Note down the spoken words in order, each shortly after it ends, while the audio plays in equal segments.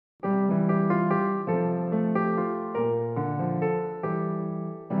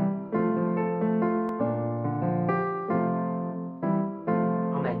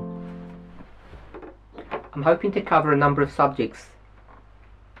I'm hoping to cover a number of subjects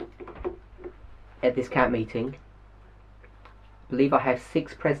at this camp meeting. I believe I have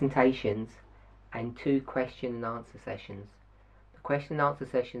 6 presentations and 2 question and answer sessions. The question and answer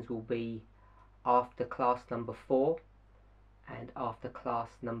sessions will be after class number 4 and after class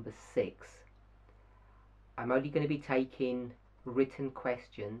number 6. I'm only going to be taking written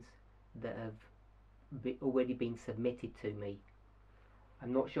questions that have already been submitted to me.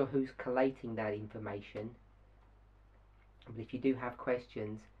 I'm not sure who's collating that information, but if you do have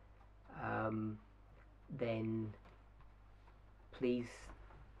questions, then please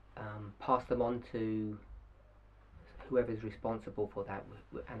pass them on to whoever's responsible for that,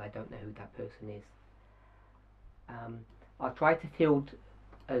 and I don't know who that person is. I'll try to field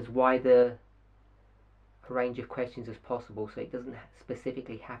as wide a range of questions as possible, so it doesn't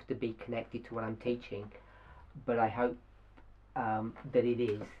specifically have to be connected to what I'm teaching, but I hope that it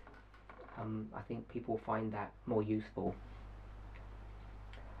is. I think people find that more useful.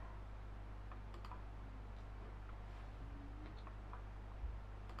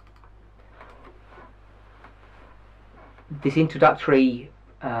 This introductory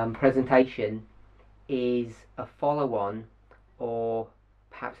presentation is a follow-on, or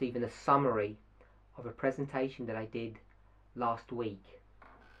perhaps even a summary of a presentation that I did last week,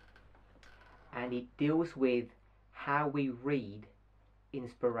 and it deals with how we read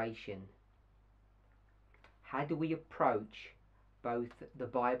inspiration. How do we approach both the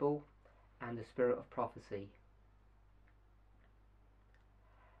Bible and the spirit of prophecy?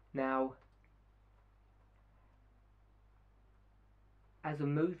 Now, as a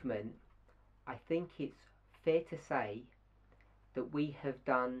movement, I think it's fair to say that we have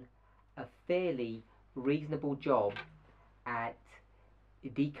done a fairly reasonable job at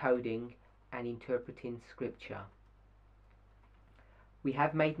decoding and interpreting scripture. We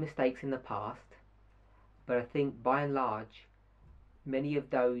have made mistakes in the past, but I think by and large many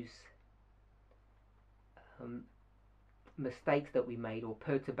of those mistakes that we made, or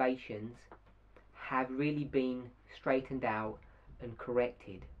perturbations, have really been straightened out and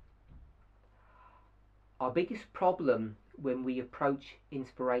corrected. Our biggest problem when we approach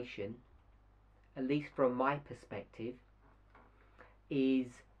inspiration, at least from my perspective, is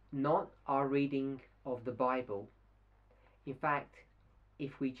not our reading of the Bible. In fact,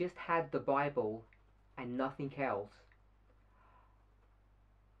 if we just had the Bible and nothing else,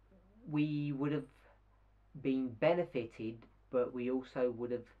 we would have been benefited, but we also would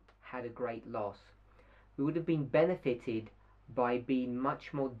have had a great loss. We would have been benefited by being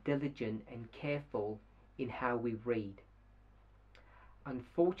much more diligent and careful in how we read.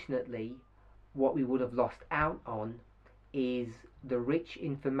 Unfortunately, what we would have lost out on is the rich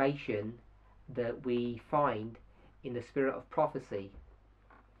information that we find in the spirit of prophecy,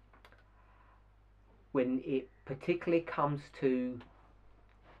 when it particularly comes to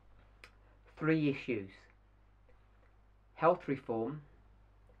 3 issues: health reform,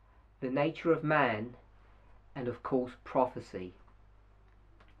 the nature of man, and of course prophecy.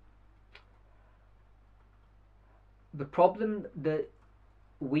 The problem that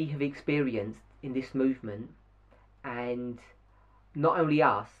we have experienced in this movement, and not only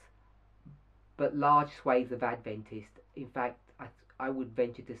us but large swathes of Adventists, in fact I would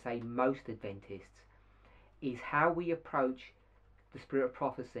venture to say most Adventists, is how we approach the spirit of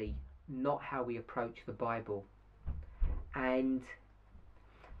prophecy, not how we approach the Bible. And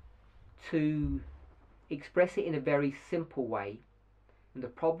to express it in a very simple way, and the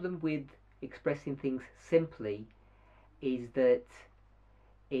problem with expressing things simply is that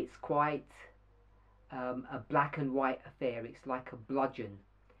it's quite a black and white affair. It's like a bludgeon.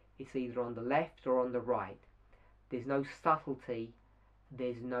 It's either on the left or on the right. There's no subtlety,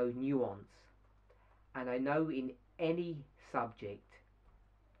 there's no nuance. And I know in any subject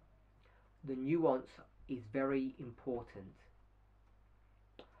the nuance is very important.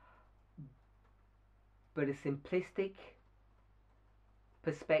 But a simplistic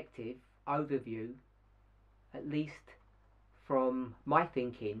perspective, overview, at least from my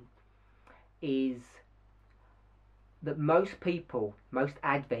thinking, is that most people, most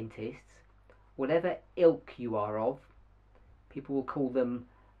Adventists, whatever ilk you are of, people will call them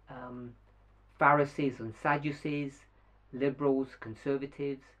Pharisees and Sadducees, liberals,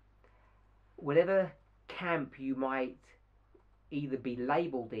 conservatives, whatever camp you might either be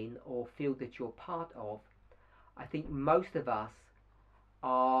labelled in or feel that you're part of, I think most of us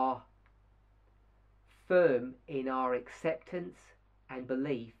are firm in our acceptance and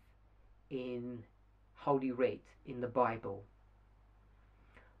belief in Holy Writ, in the Bible.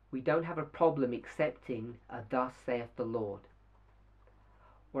 We don't have a problem accepting a "Thus saith the Lord."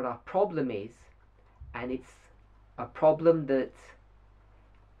 What our problem is, and it's a problem that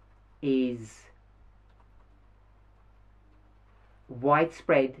is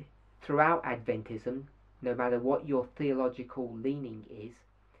widespread throughout Adventism, no matter what your theological leaning is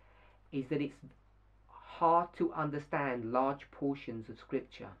that it's hard to understand large portions of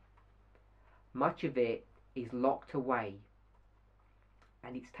Scripture. Much of it is locked away,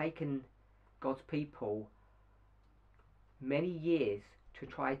 and it's taken God's people many years to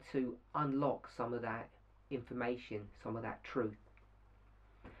try to unlock some of that information, some of that truth.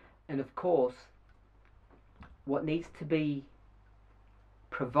 And of course, what needs to be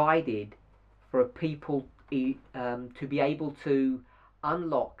provided for a people to be able to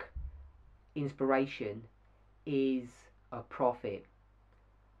unlock inspiration is a prophet.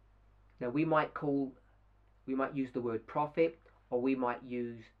 Now we might use the word prophet, or we might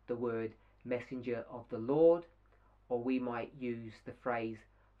use the word messenger of the Lord, or we might use the phrase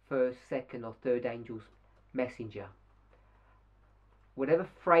first, second, or third angel's messenger. Whatever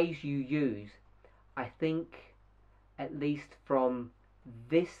phrase you use, I think, at least from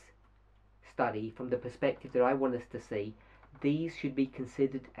this study, from the perspective that I want us to see, these should be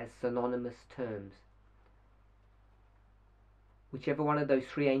considered as synonymous terms. Whichever one of those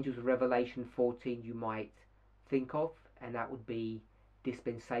three angels of Revelation 14 you might think of, and that would be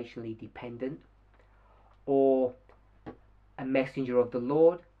dispensationally dependent, or a messenger of the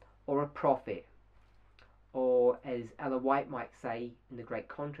Lord, or a prophet, or as Ellen White might say in The Great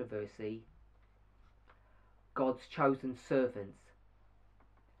Controversy, God's chosen servants.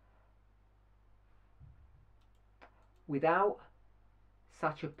 Without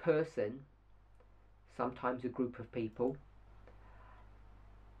such a person, sometimes a group of people,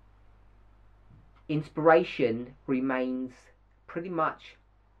 inspiration remains pretty much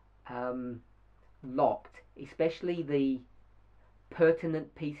locked, especially the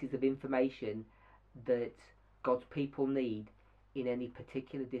pertinent pieces of information that God's people need in any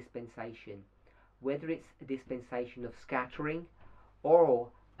particular dispensation, whether it's a dispensation of scattering or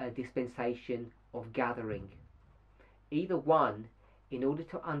a dispensation of gathering. Either one, in order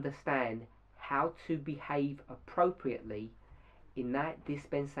to understand how to behave appropriately in that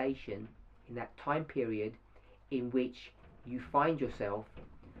dispensation, in that time period in which you find yourself,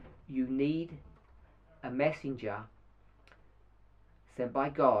 you need a messenger sent by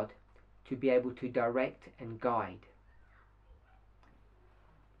God to be able to direct and guide.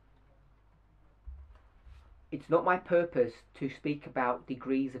 It's not my purpose to speak about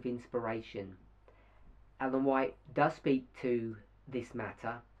degrees of inspiration. Ellen White does speak to this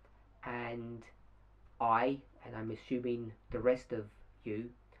matter, and I'm assuming the rest of you,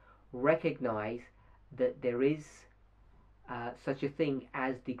 recognize that there is such a thing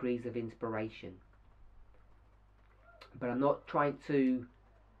as degrees of inspiration. But I'm not trying to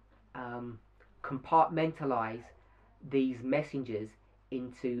compartmentalize these messengers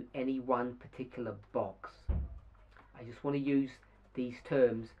into any one particular box. I just want to use these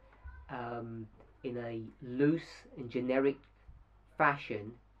terms in a loose and generic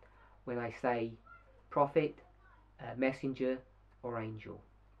fashion when I say prophet, messenger, or angel.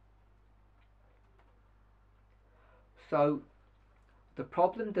 So the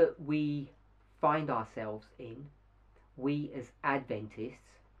problem that we find ourselves in, we as Adventists,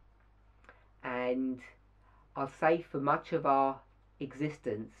 and I'll say for much of our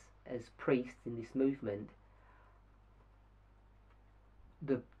existence as priests in this movement,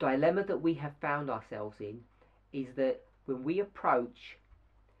 the dilemma that we have found ourselves in is that when we approach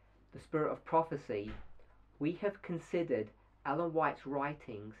the spirit of prophecy, we have considered Ellen White's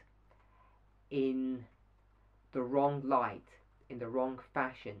writings in the wrong light, in the wrong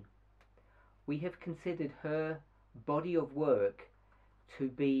fashion. We have considered her body of work to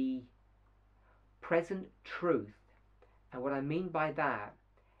be present truth, and what I mean by that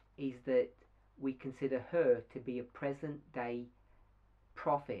is that we consider her to be a present day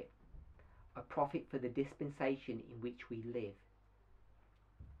prophet, a prophet for the dispensation in which we live.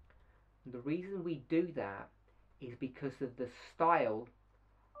 And the reason we do that is because of the style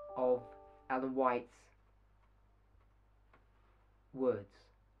of Ellen White's words.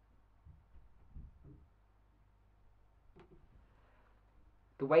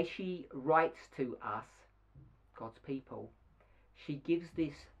 The way she writes to us, God's people, she gives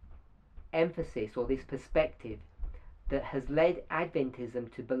this emphasis or this perspective that has led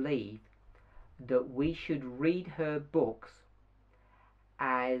Adventism to believe that we should read her books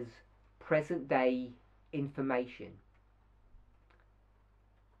as present day information.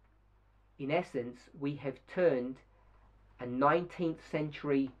 In essence, we have turned a 19th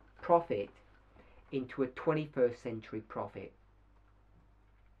century prophet into a 21st century prophet.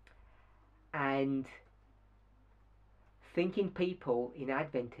 And thinking people in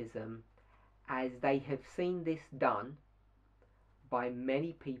Adventism, as they have seen this done by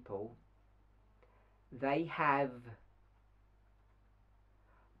many people, they have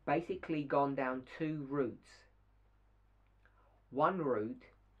basically gone down two routes. One route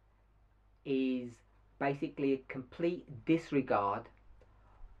is basically a complete disregard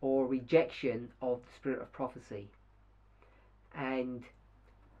or rejection of the spirit of prophecy. And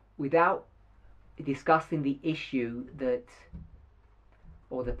without discussing the issue that,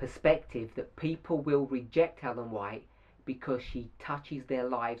 or the perspective that people will reject Ellen White because she touches their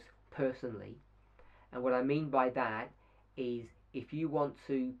lives personally. And what I mean by that is, if you want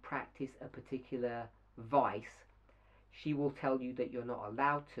to practice a particular vice, she will tell you that you're not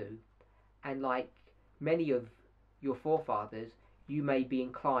allowed to, and like many of your forefathers, you may be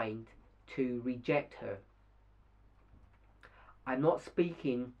inclined to reject her. I'm not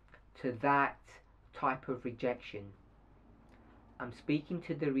speaking to that type of rejection. I'm speaking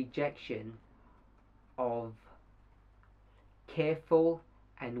to the rejection of careful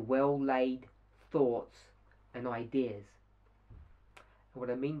and well-laid thoughts and ideas. And what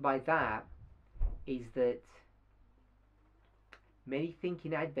I mean by that is that many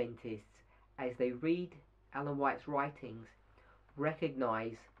thinking Adventists, as they read Ellen White's writings,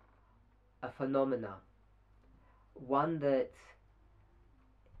 recognize a phenomena, one that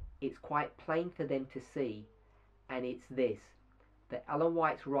it's quite plain for them to see, and it's this: that Ellen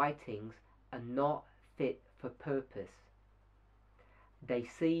White's writings are not fit for purpose. They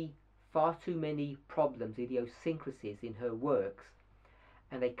see far too many problems, idiosyncrasies in her works,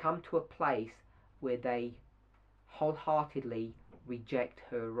 and they come to a place where they wholeheartedly reject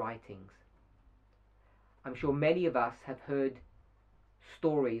her writings. I'm sure many of us have heard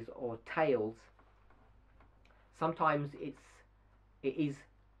stories or tales. Sometimes it is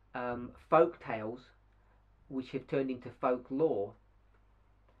folk tales which have turned into folklore,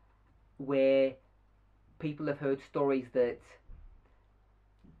 where people have heard stories that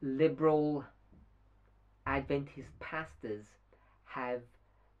liberal Adventist pastors have,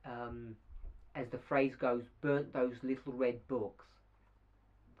 as the phrase goes, burnt those little red books.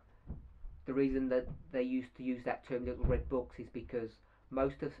 The reason that they used to use that term, little red books, is because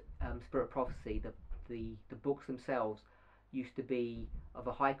most of Spirit of Prophecy, the books themselves, used to be of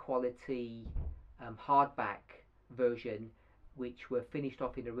a high quality hardback version, which were finished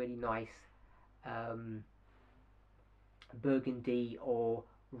off in a really nice burgundy or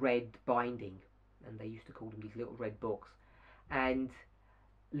red binding, and they used to call them these little red books. And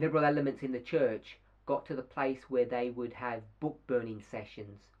liberal elements in the church got to the place where they would have book burning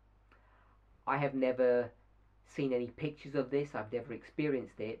sessions. I have never seen any pictures of this, I've never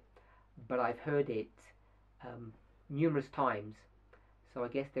experienced it, but I've heard it numerous times, so I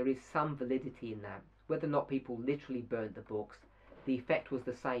guess there is some validity in that. Whether or not people literally burnt the books, the effect was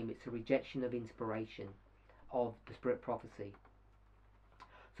the same. It's a rejection of inspiration, of the Spirit of Prophecy.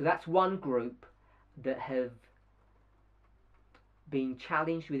 So that's one group that have been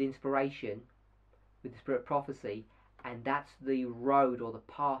challenged with inspiration, with the Spirit of Prophecy, and that's the road or the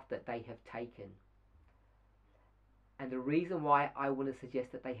path that they have taken. And the reason why I want to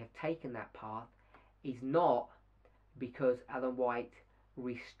suggest that they have taken that path is not because Ellen White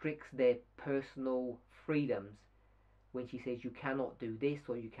restricts their personal freedoms when she says you cannot do this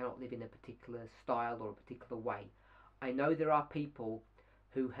or you cannot live in a particular style or a particular way. I know there are people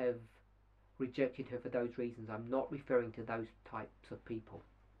who have rejected her for those reasons. I'm not referring to those types of people.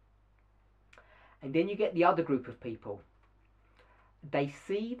 And then you get the other group of people. They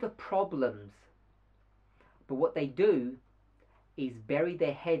see the problems, but what they do is bury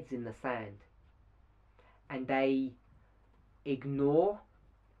their heads in the sand, and they ignore,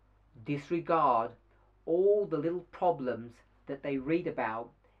 disregard all the little problems that they read about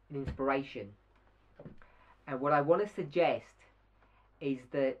in inspiration. And what I want to suggest is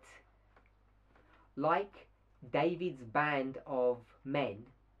that, like David's band of men,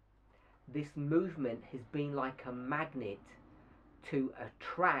 this movement has been like a magnet to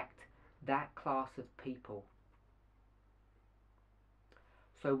attract that class of people.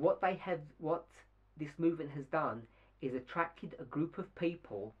 So what this movement has done is attracted a group of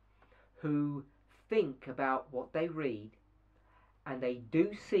people who think about what they read, and they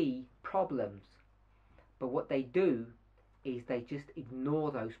do see problems, but what they do is they just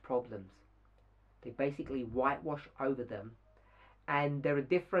ignore those problems. They basically whitewash over them, and there are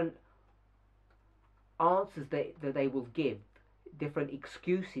different answers that they will give, different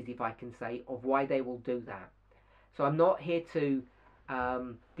excuses, if I can say, of why they will do that. So I'm not here to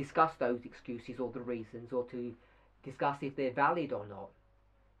discuss those excuses or the reasons, or to discuss if they're valid or not.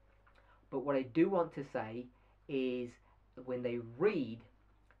 But what I do want to say is, when they read,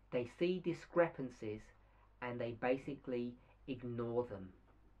 they see discrepancies and they basically ignore them.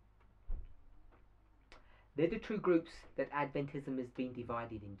 They're the two groups that Adventism has been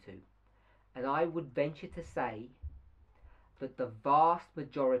divided into. And I would venture to say that the vast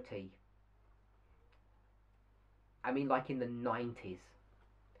majority, I mean like in the 90s,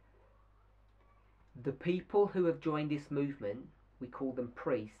 the people who have joined this movement, we call them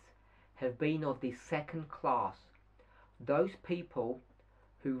priests, have been of the second class. Those people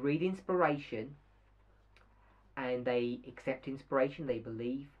who read inspiration and they accept inspiration, they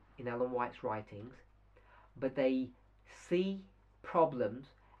believe in Ellen White's writings, but they see problems,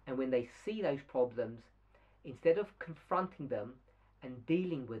 and when they see those problems, instead of confronting them and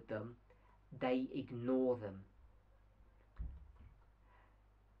dealing with them, they ignore them.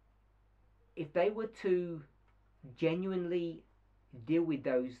 If they were to genuinely deal with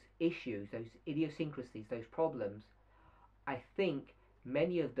those issues, those idiosyncrasies, those problems, I think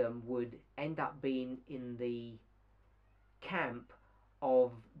many of them would end up being in the camp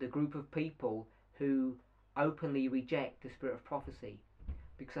of the group of people who openly reject the spirit of prophecy.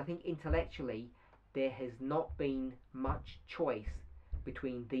 Because I think intellectually there has not been much choice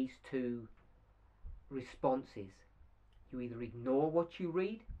between these two responses. You either ignore what you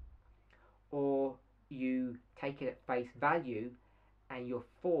read, or you take it at face value and you're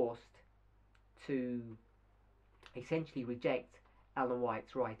forced to essentially reject Ellen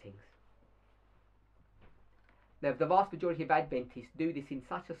White's writings. Now, the vast majority of Adventists do this in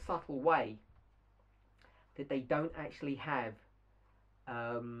such a subtle way that they don't actually have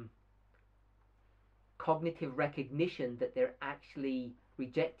cognitive recognition that they're actually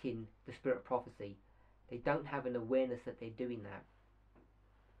rejecting the spirit of prophecy. They don't have an awareness that they're doing that.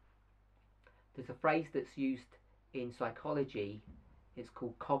 There's a phrase that's used in psychology. It's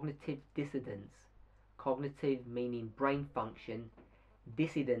called cognitive dissonance. Cognitive meaning brain function,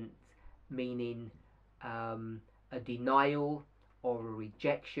 dissidence meaning a denial or a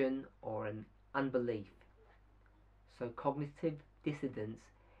rejection or an unbelief. So cognitive dissonance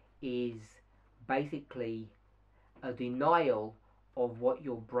is basically a denial of what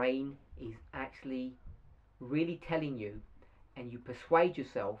your brain is actually really telling you, and you persuade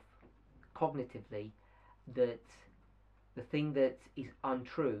yourself cognitively that the thing that is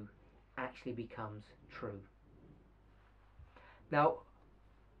untrue actually becomes true. Now,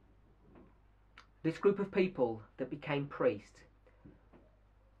 this group of people that became priests,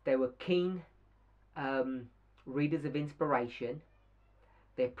 they were keen readers of inspiration.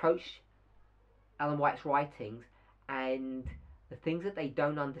 They approach Ellen White's writings, and the things that they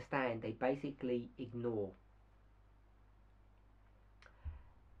don't understand, they basically ignore.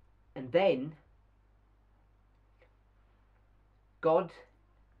 And then God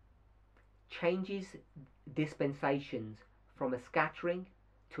changes dispensations from a scattering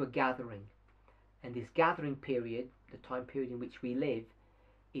to a gathering. And this gathering period, the time period in which we live,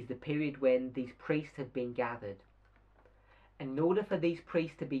 is the period when these priests have been gathered. And in order for these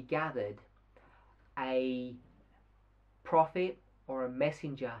priests to be gathered, a prophet or a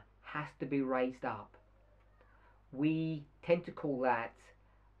messenger has to be raised up. We tend to call that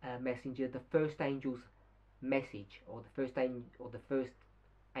messenger the first angel's message, or the first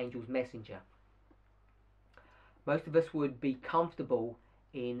angel's messenger. Most of us would be comfortable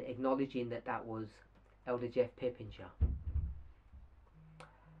in acknowledging that that was Elder Jeff Pippinger.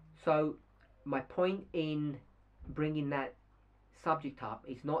 So my point in bringing that subject up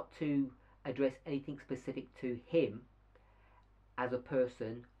is not to address anything specific to him as a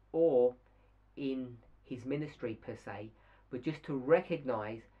person or in his ministry per se, but just to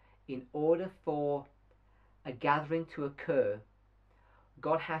recognize, in order for a gathering to occur,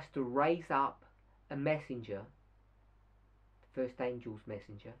 God has to raise up a messenger, the first angel's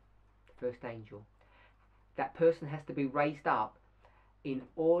messenger, the first angel. That person has to be raised up in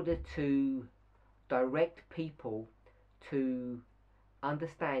order to direct people to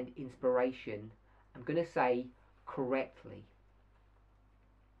understand inspiration, I'm going to say correctly.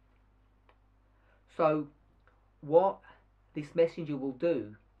 So what this messenger will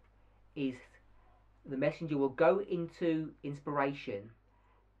do is the messenger will go into inspiration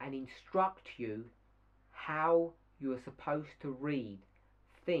and instruct you how you are supposed to read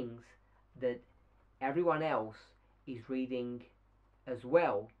things that everyone else is reading as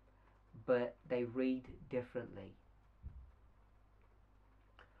well, but they read differently.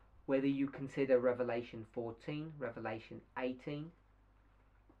 Whether you consider Revelation 14, Revelation 18,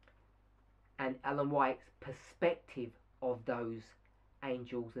 and Ellen White's perspective of those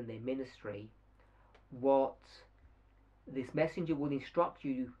angels and their ministry, what this messenger will instruct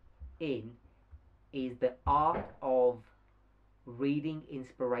you in is the art of reading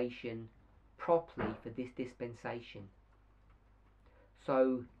inspiration properly for this dispensation.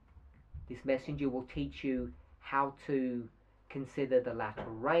 So this messenger will teach you how to consider the latter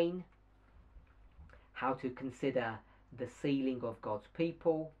rain, how to consider the sealing of God's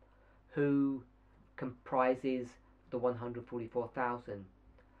people, who comprises the 144,000.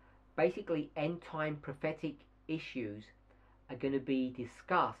 Basically, end time prophetic issues are going to be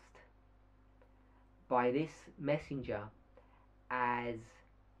discussed by this messenger as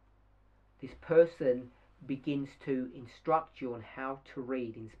this person begins to instruct you on how to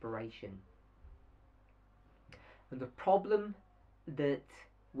read inspiration. And the problem that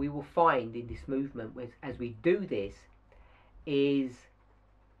we will find in this movement as we do this is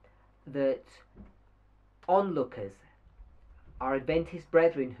that onlookers, our Adventist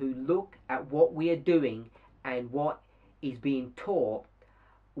brethren who look at what we are doing and what is being taught,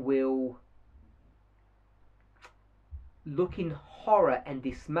 will look in horror and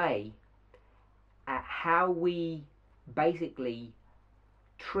dismay at how we basically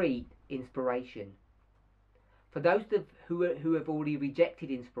treat inspiration. For those who have already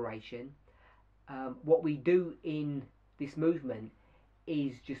rejected inspiration, what we do in this movement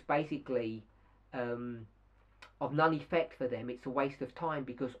is just basically of none effect for them. It's a waste of time,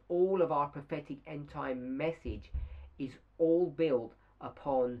 because all of our prophetic end time message is all built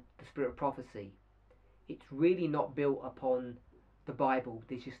upon the spirit of prophecy. It's really not built upon the Bible.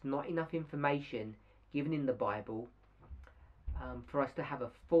 There's just not enough information given in the Bible for us to have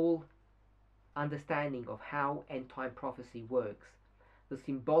a full understanding of how end time prophecy works. The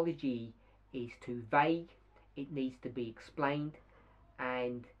symbology is too vague, it needs to be explained,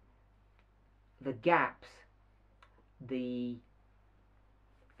 and the gaps, the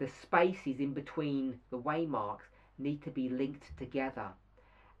spaces in between the waymarks need to be linked together,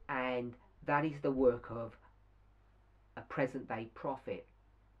 and that is the work of a present day prophet.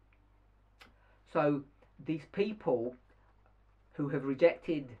 So these people who have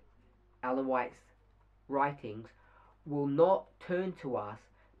rejected Ellen White's writings will not turn to us,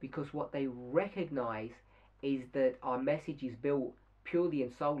 because what they recognize is that our message is built purely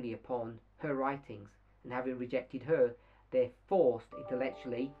and solely upon her writings, and having rejected her, they're forced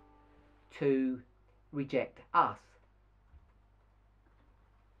intellectually to reject us.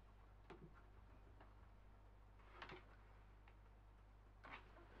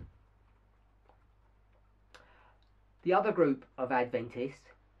 The other group of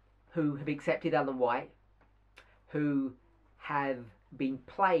Adventists who have accepted Ellen White, who have been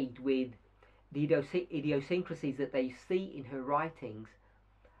plagued with the idiosyncrasies that they see in her writings,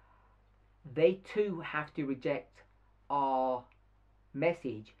 they too have to reject our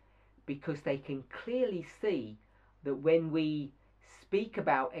message, because they can clearly see that when we speak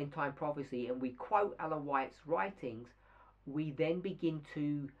about end time prophecy and we quote Ellen White's writings, we then begin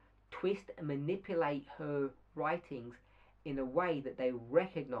to twist and manipulate her writings in a way that they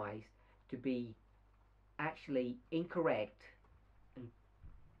recognize to be actually incorrect, and,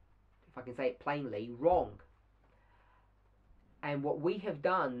 if I can say it plainly, wrong. And what we have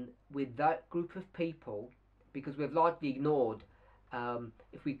done with that group of people, because we've largely ignored,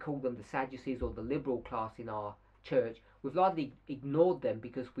 if we call them the Sadducees or the liberal class in our church, we've largely ignored them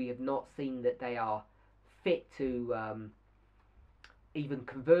because we have not seen that they are fit to even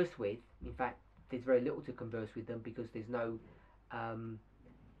converse with. In fact, there's very little to converse with them, because there's no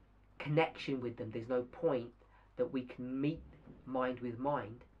connection with them. There's no point that we can meet mind with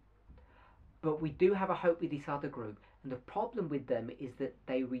mind. But we do have a hope with this other group, and the problem with them is that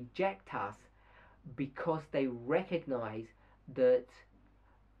they reject us because they recognize that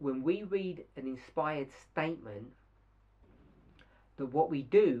when we read an inspired statement, that what we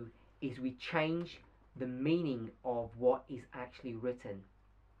do is we change the meaning of what is actually written.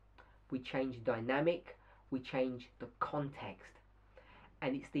 We change the dynamic, we change the context.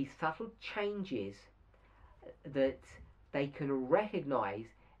 And it's these subtle changes that they can recognize,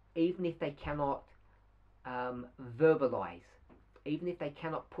 even if they cannot verbalize, even if they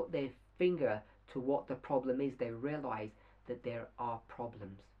cannot put their finger to what the problem is. They realize that there are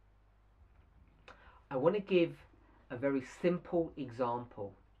problems. I want to give a very simple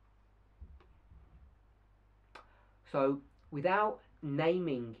example. So, without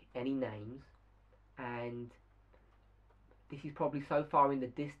naming any names, and this is probably so far in the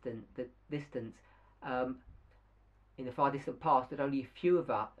distance in the far distant past that only a few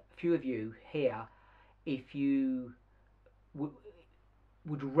of you here, if you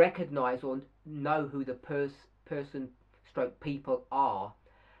would recognize or know who the person stroke people are,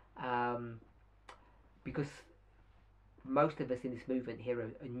 because most of us in this movement here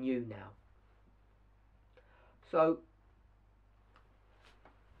are new now. So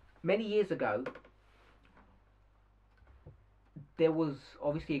Many years ago, there was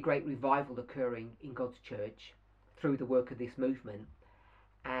obviously a great revival occurring in God's church through the work of this movement,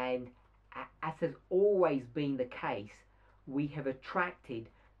 and as has always been the case, we have attracted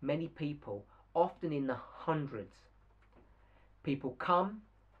many people, often in the hundreds. People come,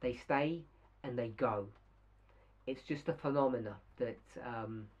 they stay, and they go. It's just a phenomena that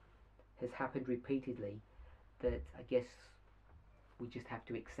has happened repeatedly that I guess we just have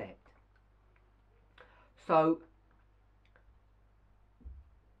to accept. So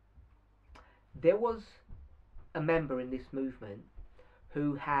there was a member in this movement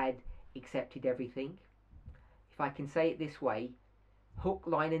who had accepted everything. If I can say it this way, hook,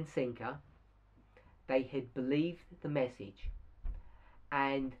 line and sinker, they had believed the message,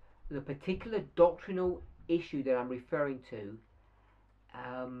 and the particular doctrinal issue that I'm referring to,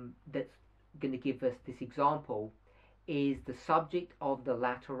 that's going to give us this example, is the subject of the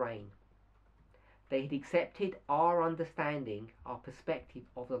latter rain. They had accepted our understanding, our perspective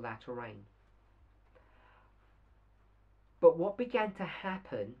of the latter rain. But what began to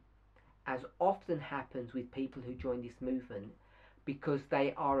happen, as often happens with people who join this movement, because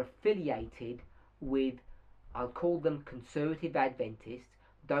they are affiliated with, I'll call them conservative Adventists,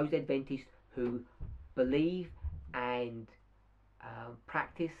 those Adventists who believe and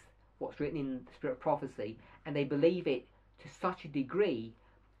practice what's written in the Spirit of Prophecy, and they believe it to such a degree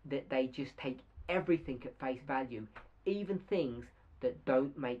that they just take everything at face value, even things that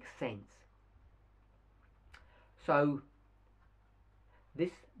don't make sense. So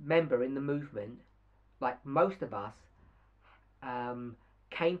this member in the movement, like most of us,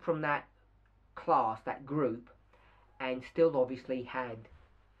 came from that class, that group, and still obviously had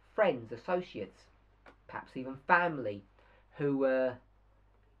friends, associates, perhaps even family, who were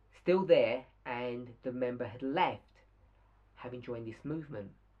still there, and the member had left, having joined this movement.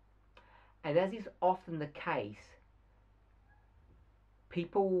 And as is often the case,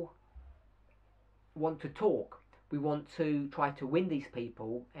 people want to talk. We want to try to win these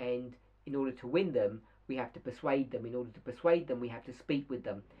people, and in order to win them, we have to persuade them. In order to persuade them, we have to speak with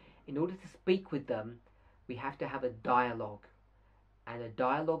them. In order to speak with them, we have to have a dialogue. And a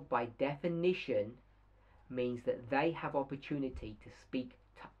dialogue, by definition, means that they have opportunity to speak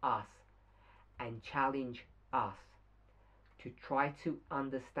to us and challenge us to try to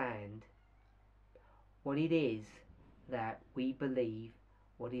understand what it is that we believe,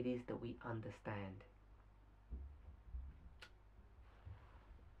 what it is that we understand.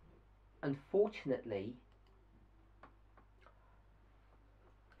 Unfortunately,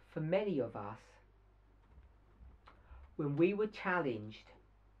 for many of us, when we were challenged,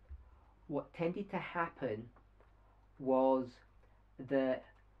 what tended to happen was that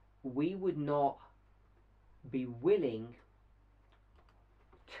we would not be willing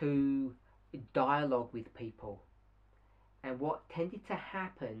to dialogue with people. And what tended to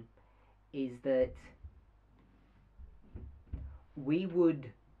happen is that we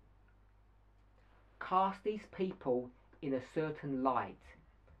would cast these people in a certain light.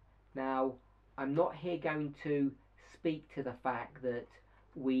 Now, I'm not here going to speak to the fact that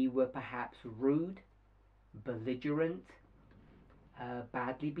we were perhaps rude, belligerent,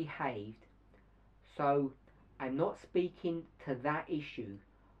 badly behaved. So I'm not speaking to that issue.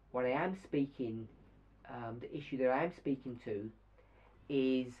 What I am speaking, the issue that I am speaking to,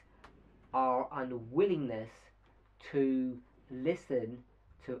 is our unwillingness to listen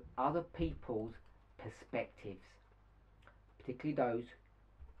to other people's perspectives, particularly those,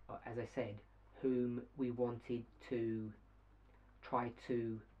 as I said, whom we wanted to try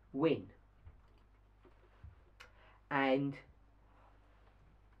to win. And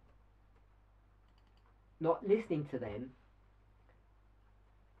not listening to them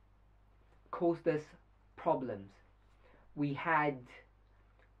caused us problems. We had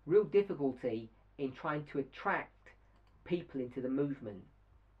real difficulty in trying to attract people into the movement.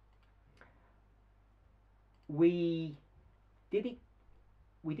 We did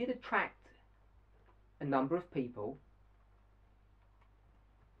attract a number of people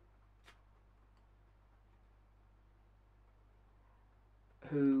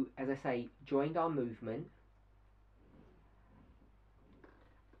who, as I say, joined our movement.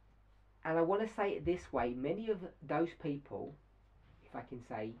 And I want to say it this way, many of those people, if I can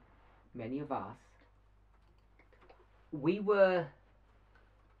say many of us, we were,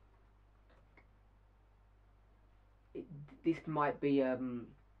 this might be a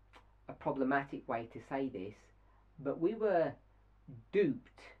problematic way to say this, but we were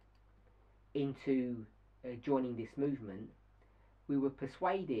duped into joining this movement. We were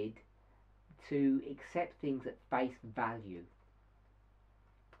persuaded to accept things at face value.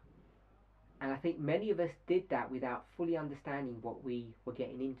 think many of us did that without fully understanding what we were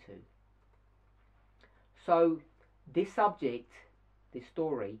getting into. So this subject, this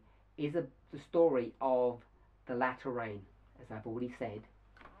story, is the story of the latter rain, as I've already said.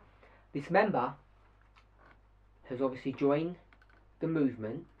 This member has obviously joined the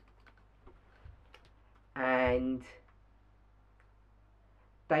movement, and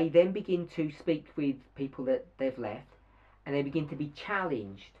they then begin to speak with people that they've left, and they begin to be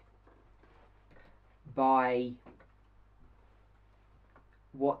challenged by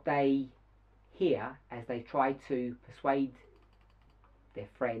what they hear as they try to persuade their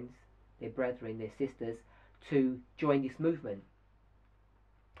friends, their brethren, their sisters to join this movement.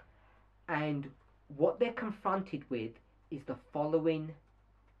 And what they're confronted with is the following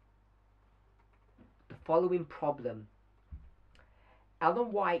problem.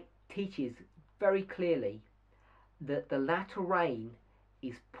 Ellen White teaches very clearly that the latter rain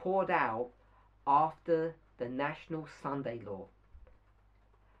is poured out after the National Sunday Law.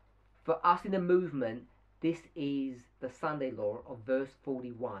 For us in the movement, this is the Sunday Law of verse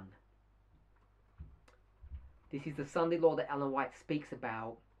 41. This is the Sunday Law that Ellen White speaks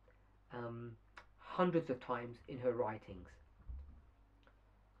about hundreds of times in her writings.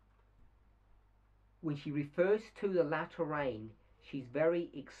 When she refers to the latter rain, she's very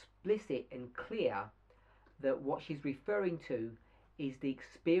explicit and clear that what she's referring to is the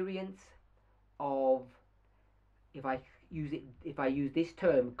experience of, if I use this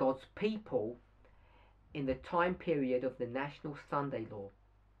term, God's people in the time period of the National Sunday Law.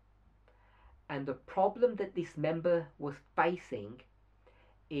 And the problem that this member was facing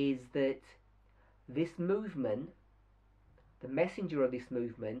is that this movement, the messenger of this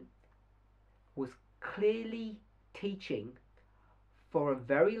movement, was clearly teaching for a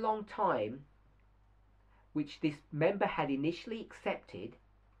very long time, which this member had initially accepted,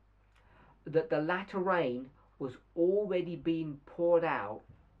 that the latter rain was already being poured out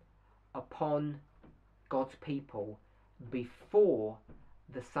upon God's people before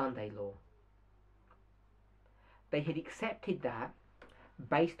the Sunday Law. They had accepted that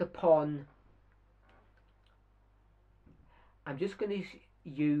based upon, I'm just going to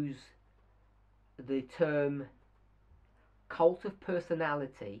use the term cult of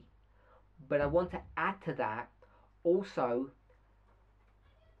personality, but I want to add to that also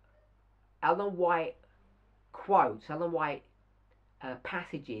Ellen White quotes,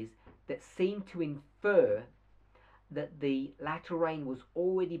 passages that seem to infer that the latter rain was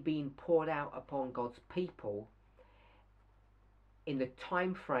already being poured out upon God's people in the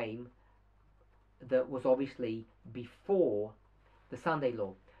time frame that was obviously before the Sunday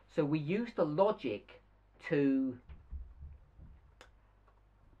Law. So we use the logic to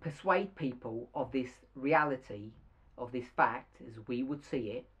persuade people of this reality, of this fact, as we would see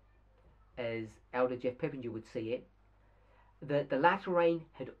it, as Elder Jeff Pippinger would see it, that the latter rain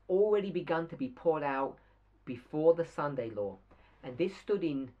had already begun to be poured out before the Sunday Law. And this stood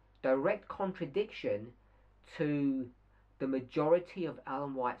in direct contradiction to the majority of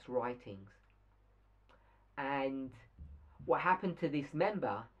Ellen White's writings. And what happened to this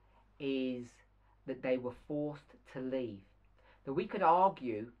member is that they were forced to leave. Now we could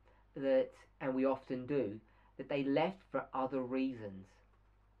argue that, and we often do, that they left for other reasons.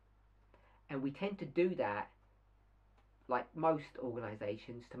 And we tend to do that, like most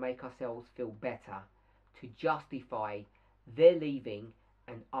organisations, to make ourselves feel better, to justify their leaving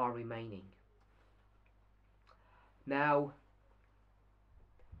and our remaining. Now,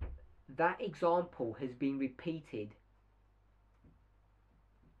 that example has been repeated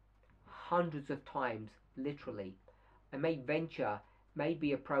hundreds of times, literally. I may venture,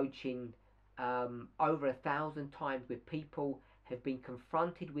 maybe approaching over 1,000 times, where people have been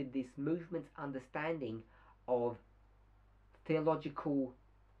confronted with this movement's understanding of theological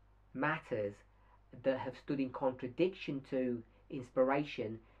matters that have stood in contradiction to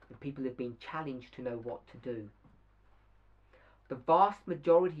inspiration, and people have been challenged to know what to do. The vast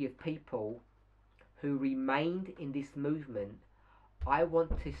majority of people who remained in this movement, I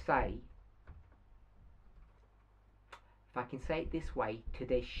want to say, if I can say it this way, to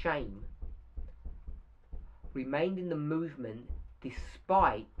their shame, remained in the movement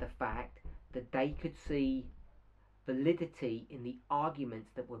despite the fact that they could see validity in the arguments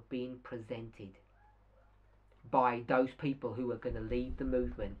that were being presented by those people who were going to leave the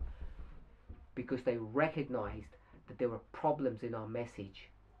movement, because they recognized that there were problems in our message.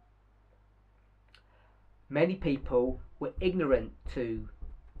 Many people were ignorant to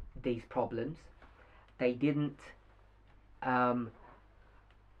these problems. They didn't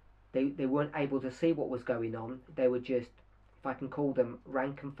they weren't able to see what was going on. They were just, if I can call them,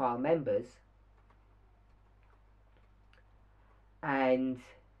 rank and file members, and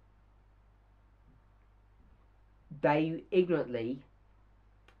they ignorantly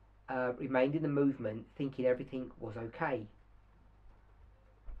remained in the movement thinking everything was okay.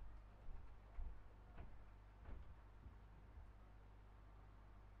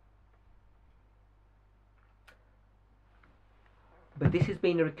 But this has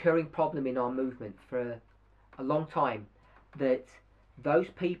been a recurring problem in our movement for a long time, that those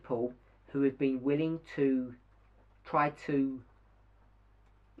people who have been willing to try to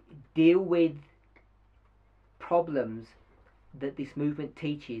deal with problems that this movement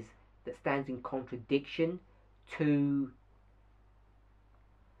teaches that stands in contradiction to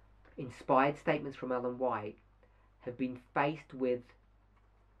inspired statements from Ellen White have been faced with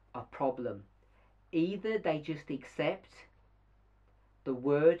a problem. Either they just accept the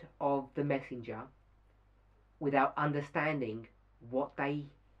word of the messenger without understanding what they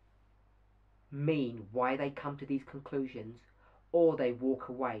mean, why they come to these conclusions, or they walk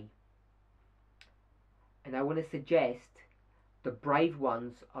away. And I want to suggest the brave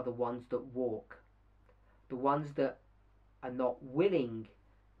ones are the ones that walk. The ones that are not willing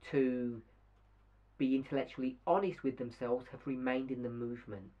to be intellectually honest with themselves have remained in the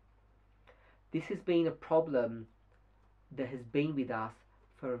movement. This has been a problem that has been with us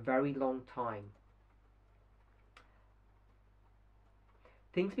for a very long time.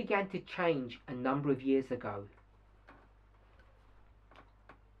 Things began to change a number of years ago.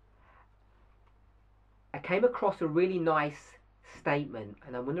 I came across a really nice statement,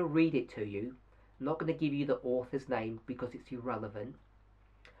 and I'm going to read it to you. I'm not going to give you the author's name because it's irrelevant,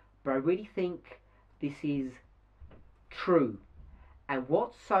 but I really think this is true. And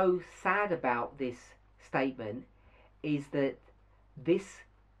what's so sad about this statement is that this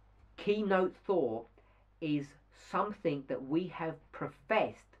keynote thought is something that we have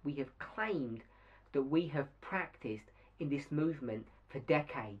professed, we have claimed, that we have practiced in this movement for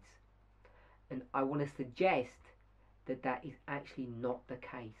decades. And I want to suggest that that is actually not the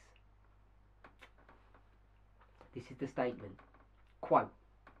case. This is the statement. Quote,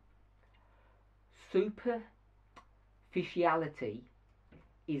 "Superficiality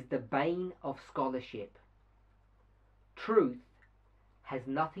is the bane of scholarship. Truth has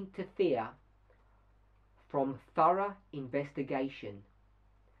nothing to fear from thorough investigation.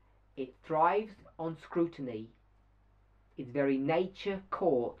 It thrives on scrutiny. Its very nature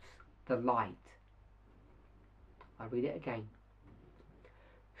courts the light." I'll read it again.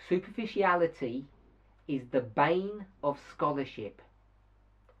 Superficiality is the bane of scholarship.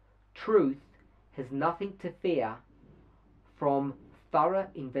 Truth has nothing to fear from thorough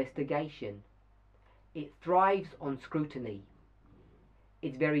investigation. It thrives on scrutiny.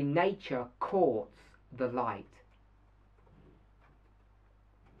 Its very nature courts the light.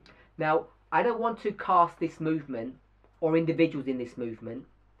 Now, I don't want to cast this movement or individuals in this movement,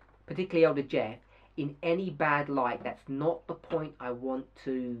 particularly Elder Jeff, in any bad light. That's not the point I want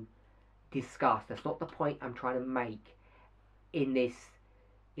to discuss. That's not the point I'm trying to make in these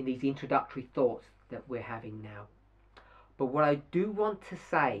introductory thoughts that we're having now. But what I do want to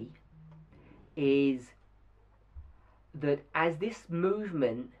say is that as this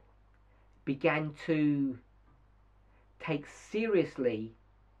movement began to take seriously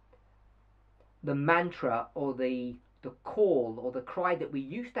the mantra or the call or the cry that we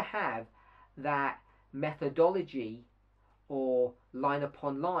used to have, that methodology or line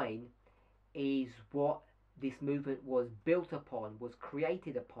upon line is what this movement was built upon, was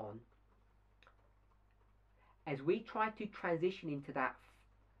created upon. As we tried to transition into that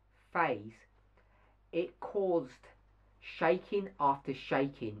phase, it caused shaking after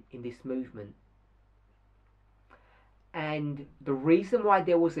shaking in this movement. And the reason why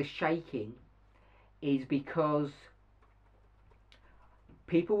there was a shaking is because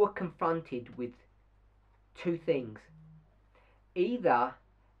people were confronted with two things. Either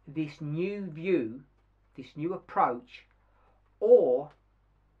this new view, this new approach, or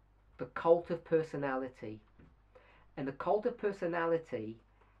the cult of personality. And the cult of personality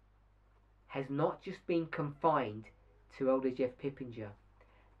has not just been confined to Elder Jeff Pippinger.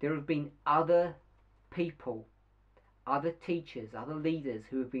 There have been other people, other teachers, other leaders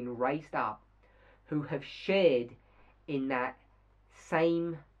who have been raised up, who have shared in that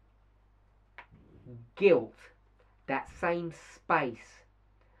same guilt, that same space,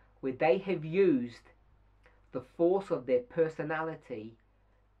 where they have used the force of their personality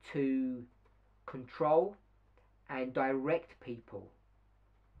to control and direct people.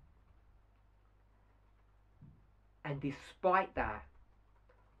 And despite that,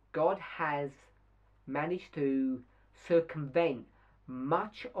 God has managed to circumvent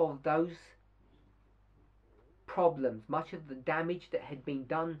much of those problems, much of the damage that had been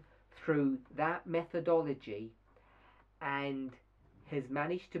done through that methodology, and has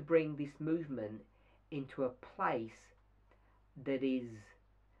managed to bring this movement into a place that is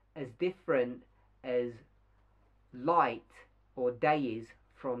as different as light or day is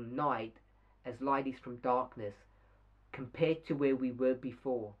from night, as light is from darkness, compared to where we were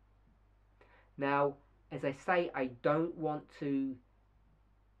before. Now, as I say, I don't want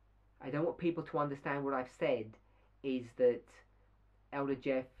people to understand what I've said is that Elder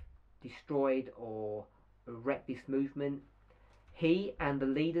Jeff destroyed or wrecked this movement. He and the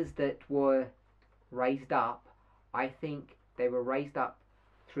leaders that were raised up, I think they were raised up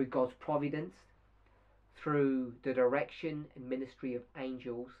through God's providence, through the direction and ministry of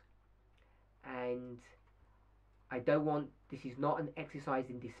angels, and this is not an exercise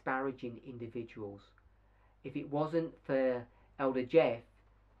in disparaging individuals. If it wasn't for Elder Jeff,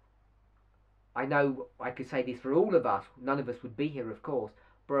 I know I could say this for all of us, none of us would be here, of course,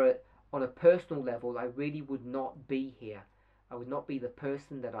 but on a personal level, I really would not be here. I would not be the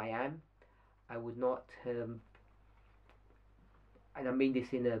person that I am. I would not, and I mean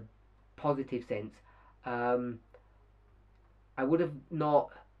this in a positive sense, I would have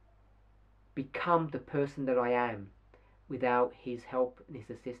not become the person that I am without his help and his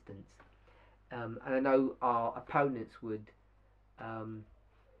assistance. And I know our opponents would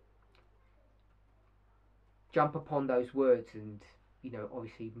jump upon those words and,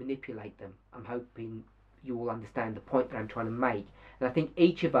 obviously manipulate them. I'm hoping you all understand the point that I'm trying to make. And I think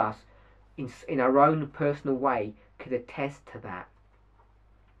each of us, in our own personal way, could attest to that.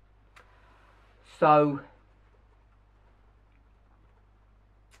 So,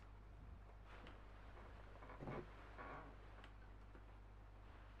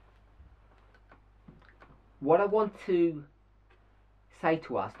 what I want to say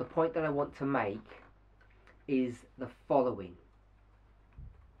to us, the point that I want to make, is the following.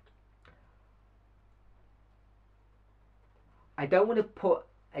 I don't want to put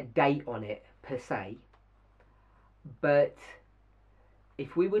a date on it per se, but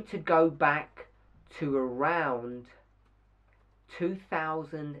if we were to go back to around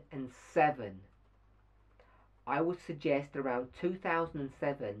 2007, I would suggest around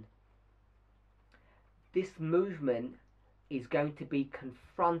 2007, this movement is going to be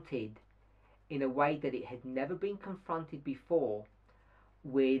confronted in a way that it had never been confronted before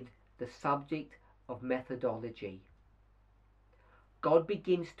with the subject of methodology. God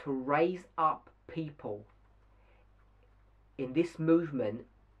begins to raise up people in this movement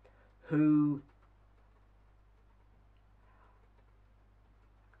who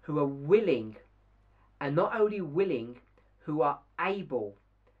are willing, and not only willing, who are able,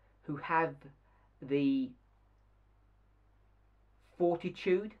 who have the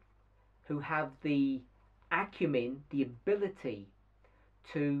fortitude, who have the acumen, the ability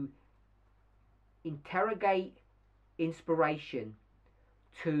to interrogate inspiration,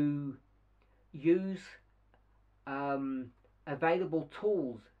 to use available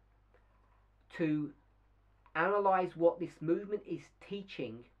tools to analyze what this movement is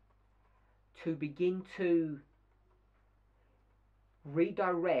teaching, to begin to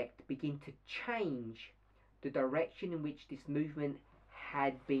redirect, begin to change the direction in which this movement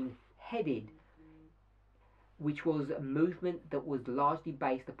had been headed, which was a movement that was largely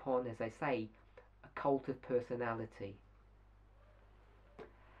based upon, as I say, a cult of personality.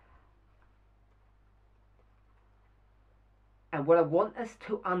 And what I want us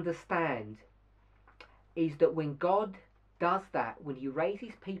to understand is that when God does that, when he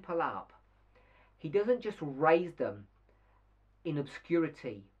raises people up, he doesn't just raise them in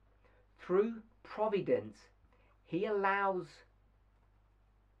obscurity. Through providence, he allows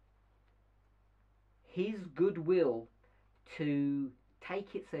his goodwill to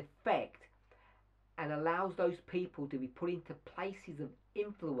take its effect and allows those people to be put into places of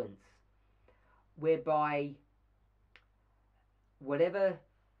influence whereby whatever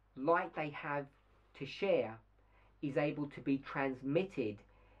light they have to share is able to be transmitted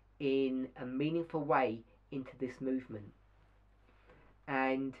in a meaningful way into this movement.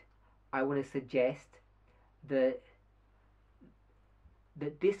 And I want to suggest that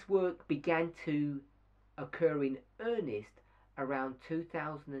this work began to occur in earnest around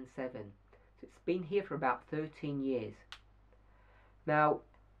 2007. So it's been here for about 13 years. Now,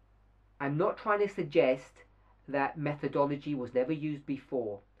 I'm not trying to suggest that methodology was never used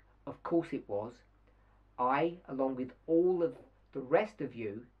before. Of course it was. I, along with all of the rest of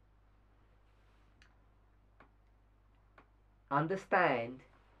you, understand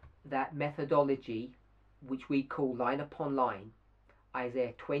that methodology, which we call line upon line,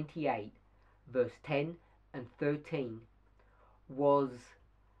 Isaiah 28 verse 10 and 13 was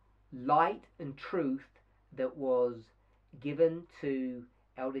light and truth that was given to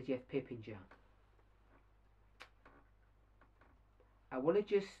Elder Jeff Pippinger. I want to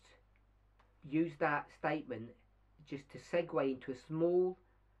just use that statement just to segue into a small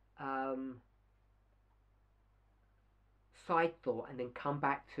side thought and then come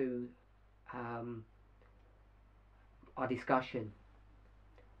back to our discussion.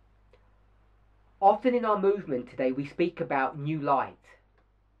 Often in our movement today we speak about new light,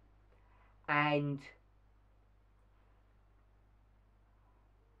 and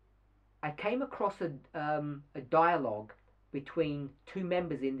I came across a dialogue between two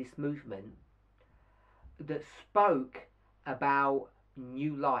members in this movement that spoke about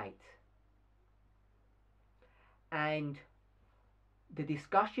new light, and the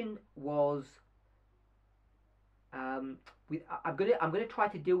discussion was I'm gonna try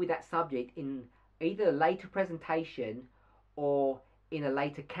to deal with that subject in either a later presentation or in a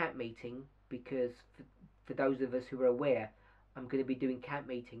later camp meeting, because for those of us who are aware, I'm going to be doing camp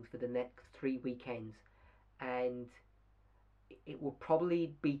meetings for the next 3 weekends, and it will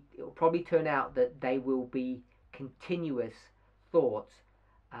probably turn out that they will be continuous thoughts,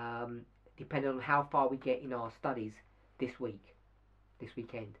 depending on how far we get in our studies this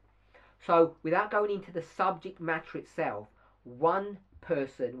weekend. So without going into the subject matter itself, one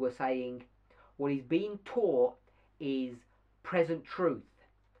person was saying what is being taught is present truth,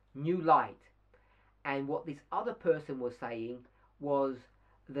 new light, and what this other person was saying was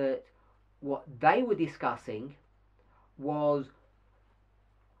that what they were discussing was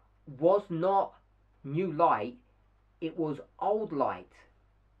not new light, it was old light.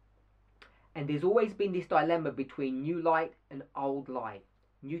 And there's always been this dilemma between new light and old light.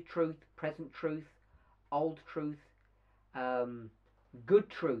 New truth, present truth, old truth, good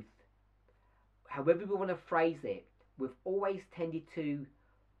truth. However we want to phrase it, we've always tended to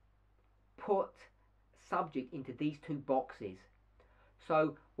put subject into these two boxes.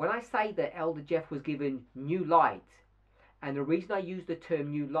 So when I say that Elder Jeff was given new light, and the reason I use the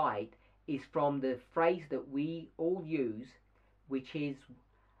term new light is from the phrase that we all use, which is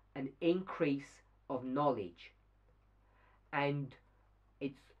an increase of knowledge. And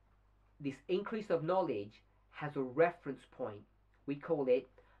this increase of knowledge has a reference point. We call it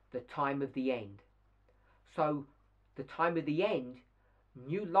the time of the end. So the time of the end,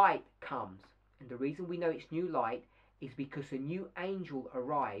 new light comes. And the reason we know it's new light is because a new angel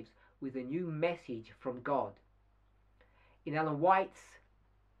arrives with a new message from God. In Ellen White's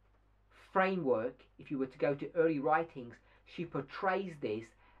framework, if you were to go to early writings, she portrays this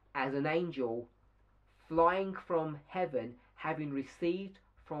as an angel flying from heaven, having received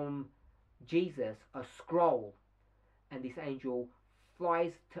from Jesus a scroll, and this angel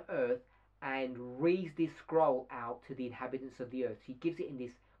flies to earth and reads this scroll out to the inhabitants of the earth. She gives it in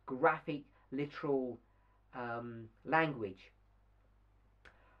this graphic, literal language.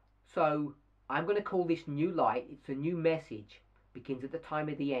 So I'm going to call this new light. It's a new message, begins at the time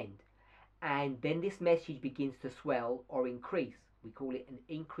of the end, and then this message begins to swell or increase. We call it an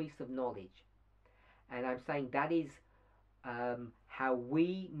increase of knowledge, and I'm saying that is how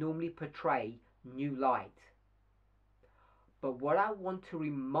we normally portray new light. But what I want to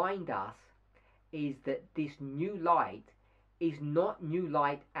remind us is that this new light is not new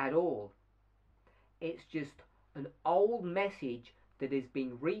light at all. It's just an old message that has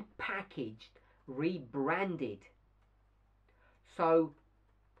been repackaged, rebranded. So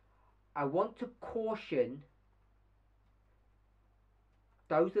I want to caution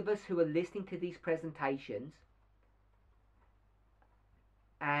those of us who are listening to these presentations,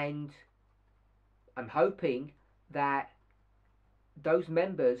 and I'm hoping that those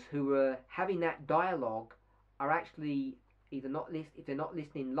members who are having that dialogue are actually either if they're not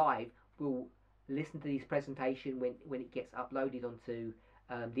listening live, will listen to this presentation when it gets uploaded onto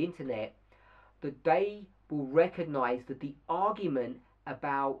the internet, that they will recognize that the argument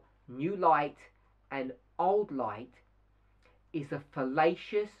about new light and old light is a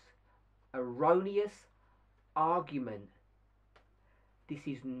fallacious, erroneous argument. This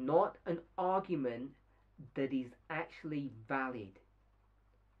is not an argument that is actually valid.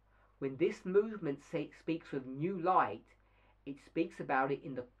 When this movement speaks of new light, it speaks about it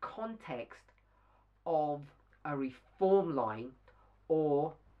in the context of a reform line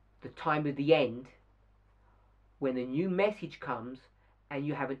or the time of the end, when a new message comes and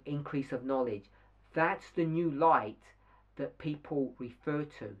you have an increase of knowledge. That's the new light that people refer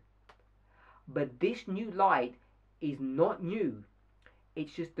to. But this new light is not new.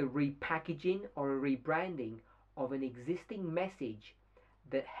 It's just the repackaging or a rebranding of an existing message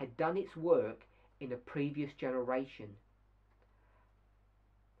that had done its work in a previous generation.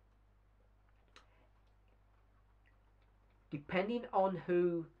 Depending on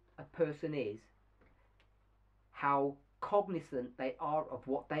who a person is, how cognizant they are of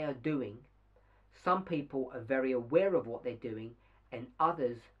what they are doing, some people are very aware of what they're doing, and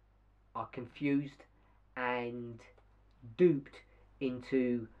others are confused and duped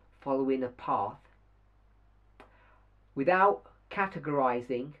into following a path without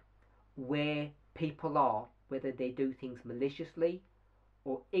categorizing where people are, whether they do things maliciously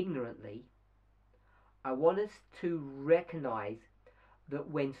or ignorantly. I want us to recognize that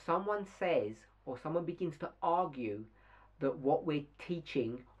when someone says or someone begins to argue that what we're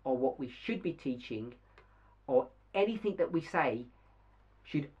teaching or what we should be teaching or anything that we say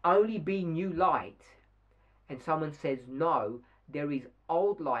should only be new light, and someone says no, there is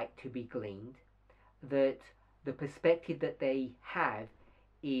old light to be gleaned, that the perspective that they have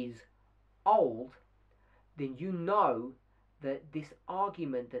is old, then you know that this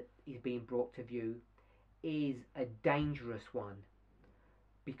argument that is being brought to view is a dangerous one,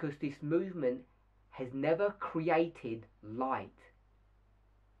 because this movement has never created light.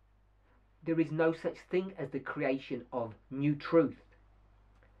 There is no such thing as the creation of new truth.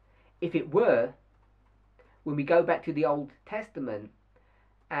 If it were, when we go back to the Old Testament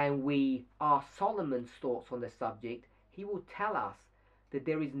and we ask Solomon's thoughts on the subject, he will tell us that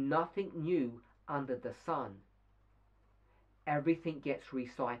there is nothing new under the sun. Everything gets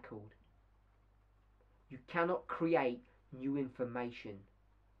recycled. You cannot create new information.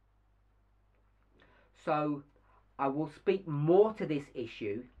 So I will speak more to this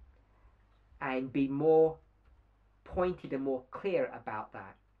issue and be more pointed and more clear about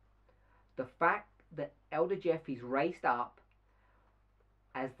that. The fact that Elder Jeff is raised up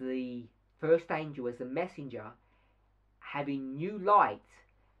as the first angel, as a messenger, having new light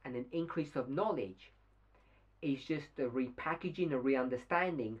and an increase of knowledge, is just a repackaging, a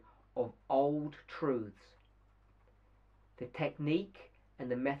re-understanding of old truths. The technique and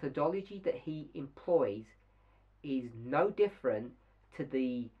the methodology that he employs is no different to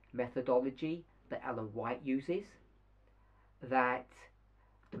the methodology that Ellen White uses, that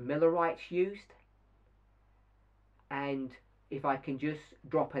the Millerites used, and if I can just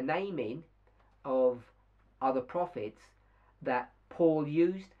drop a name in of other prophets that Paul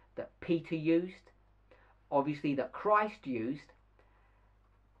used, that Peter used, obviously that Christ used,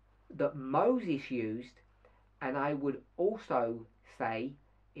 that Moses used, and I would also say,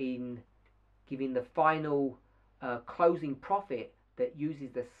 in giving the final closing prophet that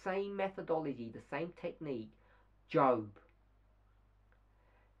uses the same methodology, the same technique, Job.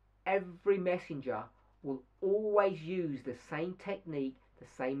 Every messenger will always use the same technique, the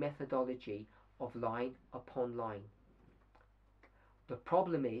same methodology of line upon line. The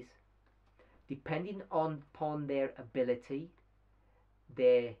problem is, depending upon their ability,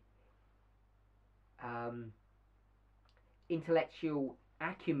 their intellectual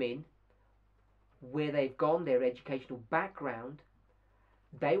acumen, where they've gone, their educational background,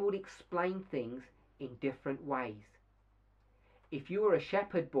 they will explain things in different ways. If you were a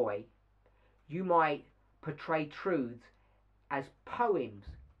shepherd boy, you might portray truths as poems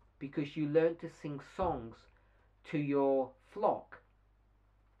because you learned to sing songs to your flock.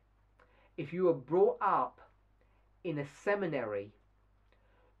 If you were brought up in a seminary,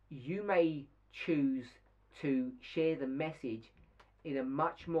 you may choose to share the message in a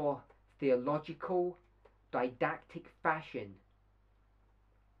much more theological, didactic fashion,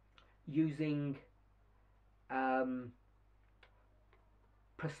 using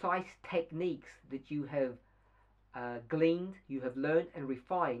precise techniques that you have gleaned, you have learned and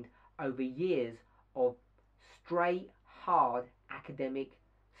refined over years of straight, hard academic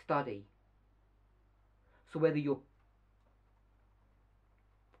study. So whether you're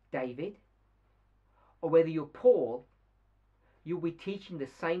David or whether you're Paul, you'll be teaching the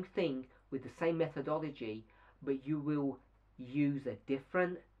same thing with the same methodology, but you will use a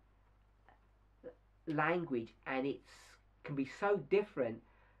different language, and it can be so different.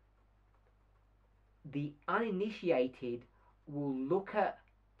 The uninitiated will look at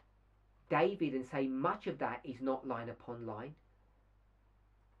David and say much of that is not line upon line,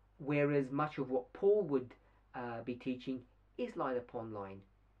 whereas much of what Paul would be teaching is line upon line.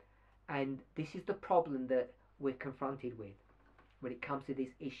 And this is the problem that we're confronted with when it comes to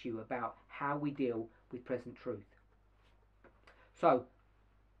this issue about how we deal with present truth. So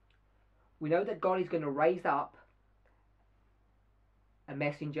we know that God is going to raise up a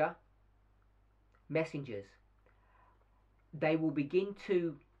messengers. They will begin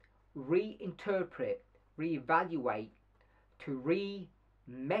to reinterpret, reevaluate, to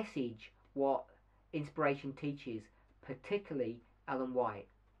re-message what inspiration teaches, particularly Ellen White.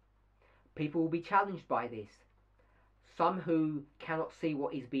 People will be challenged by this. Some who cannot see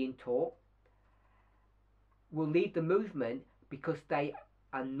what is being taught will leave the movement because they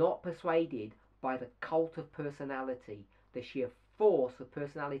are not persuaded by the cult of personality, the sheer force of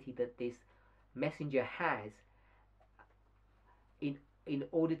personality that this messenger has in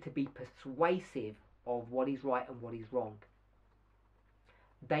order to be persuasive of what is right and what is wrong.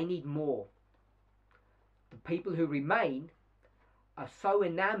 They need more. The people who remain are so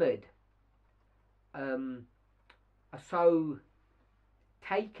enamored, are so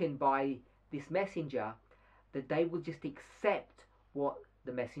taken by this messenger that they will just accept what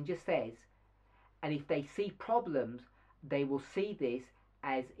the messenger says, and if they see problems, they will see this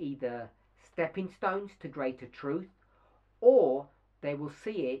as either stepping stones to greater truth, or they will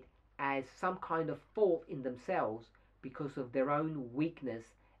see it as some kind of fault in themselves because of their own weakness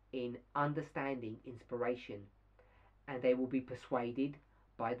in understanding inspiration, and they will be persuaded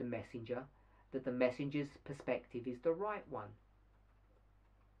by the messenger that the messenger's perspective is the right one.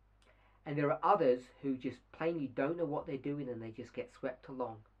 And there are others who just plainly don't know what they're doing and they just get swept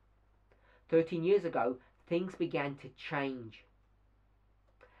along. 13 years ago, things began to change.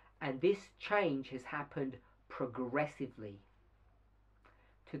 And this change has happened progressively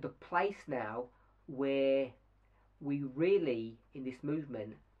to the place now where we really, in this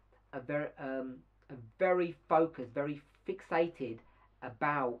movement, are very focused, very fixated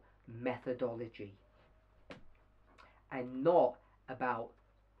about methodology and not about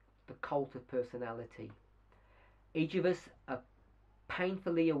the cult of personality. Each of us are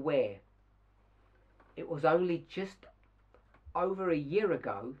painfully aware. It was only just over a year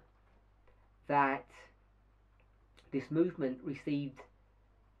ago that this movement received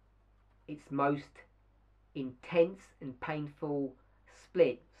its most intense and painful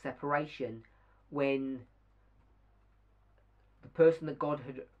separation, when the person that God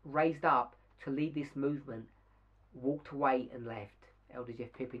had raised up to lead this movement walked away and left, Elder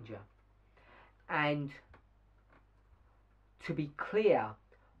Jeff Pippinger. And to be clear,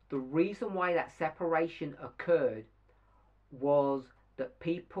 the reason why that separation occurred was that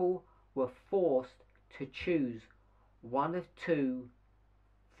people were forced to choose one of two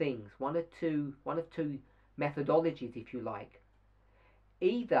things, one of two methodologies, if you like.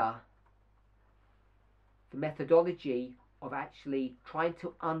 Either the methodology of actually trying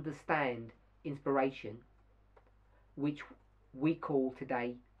to understand inspiration, which we call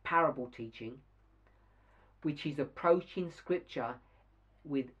today parable teaching, which is approaching scripture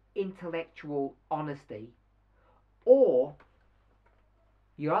with intellectual honesty, or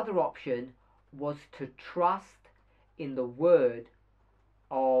your other option was to trust in the word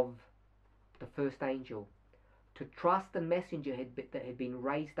of the first angel, to trust the messenger that had been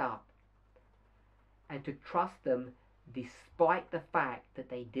raised up, and to trust them despite the fact that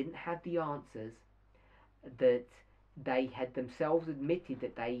they didn't have the answers, that they had themselves admitted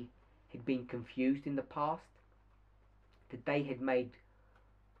that they had been confused in the past, that they had made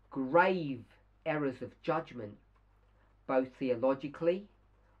grave errors of judgment, both theologically,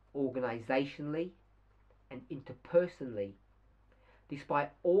 organizationally, and interpersonally.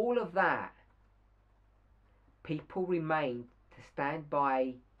 Despite all of that, people remained to stand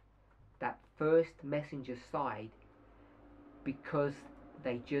by that first messenger's side because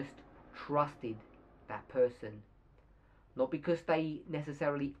they just trusted that person. Not because they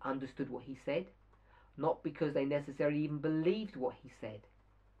necessarily understood what he said, not because they necessarily even believed what he said,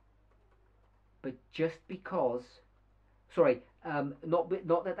 but just because, not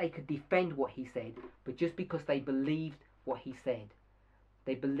that they could defend what he said, but just because they believed what he said.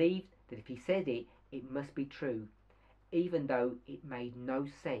 They believed that if he said it, it must be true, even though it made no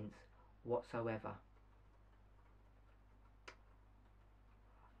sense whatsoever.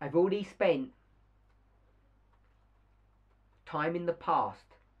 I've already spent time in the past,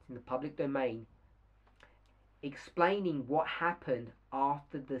 in the public domain, explaining what happened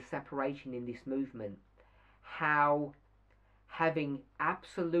after the separation in this movement, how having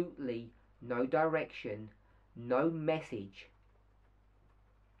absolutely no direction, no message,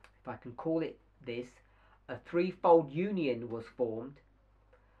 if I can call it this, a threefold union was formed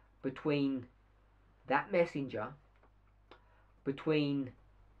between that messenger, between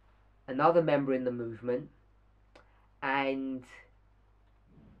another member in the movement, and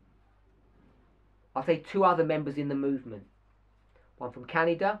I'll say two other members in the movement. One from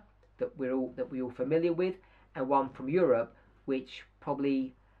Canada that we're all familiar with, and one from Europe, which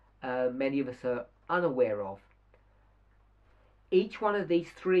probably many of us are unaware of. Each one of these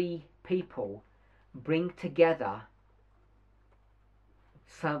three people bring together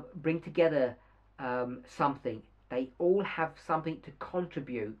something. They all have something to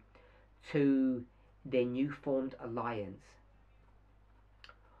contribute to their new formed alliance.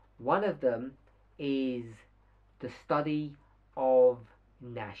 One of them is the study of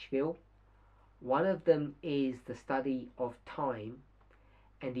Nashville. One of them is the study of time,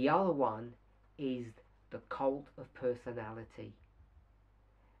 and the other one is the cult of personality.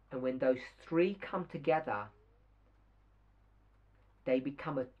 And when those three come together, they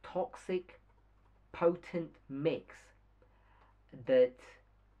become a toxic, potent mix that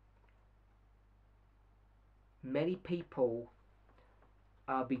many people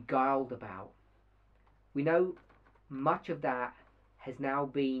are beguiled about. We know much of that has now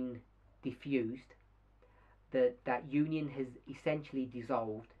been diffused, that union has essentially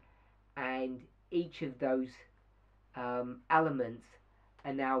dissolved, and each of those elements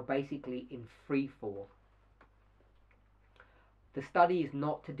are now basically in free fall. The study is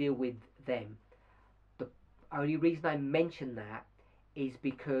not to deal with them. The only reason I mention that is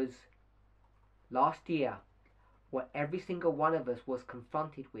because last year, what every single one of us was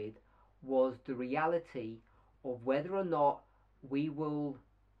confronted with was the reality of whether or not we will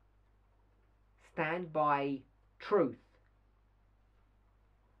stand by truth,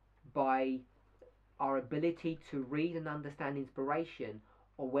 by our ability to read and understand inspiration,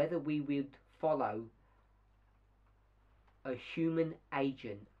 or whether we would follow a human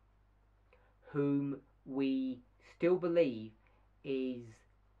agent whom we still believe is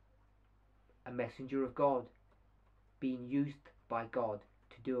a messenger of God, being used by God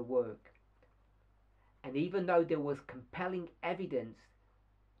to do a work. And even though there was compelling evidence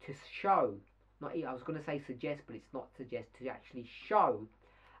to show, I was going to say suggest, but it's not suggest, to actually show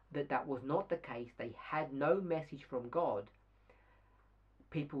that that was not the case, they had no message from God,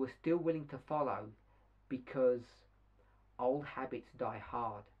 people were still willing to follow because old habits die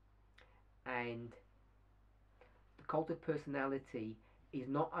hard. And the cult of personality is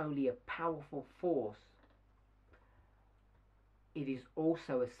not only a powerful force, it is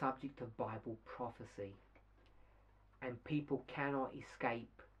also a subject of Bible prophecy, and people cannot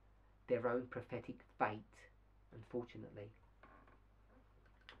escape their own prophetic fate, unfortunately.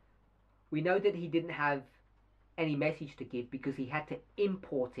 We know that he didn't have any message to give because he had to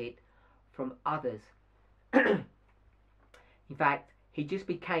import it from others. In fact, he just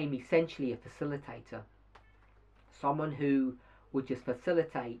became essentially a facilitator, someone who would just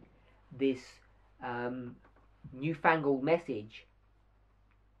facilitate this newfangled message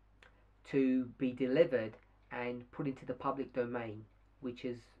to be delivered and put into the public domain, which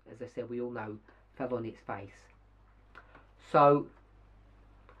is, as I said, we all know, fell on its face. So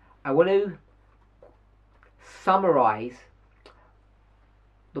I want to summarize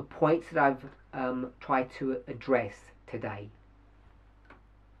the points that I've tried to address today.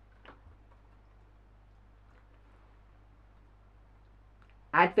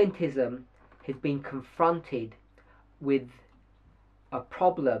 Adventism has been confronted with a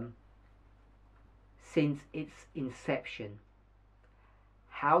problem since its inception.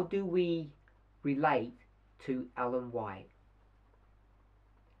 How do we relate to Ellen White?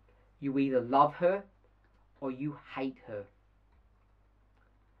 You either love her or you hate her.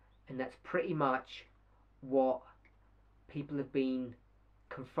 And that's pretty much what people have been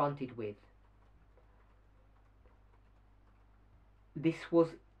confronted with. This was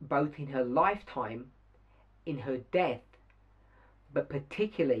both in her lifetime, in her death, but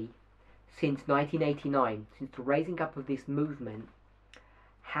particularly since 1989, since the raising up of this movement.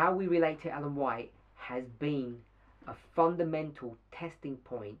 How we relate to Ellen White has been a fundamental testing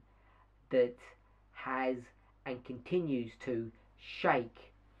point that has and continues to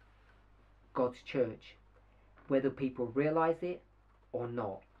shake God's church, whether people realize it or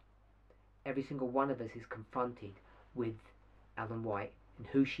not. Every single one of us is confronted with Ellen White and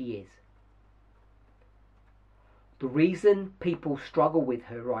who she is. The reason people struggle with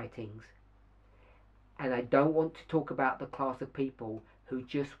her writings, and I don't want to talk about the class of people who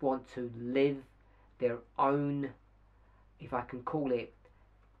just want to live their own, if I can call it,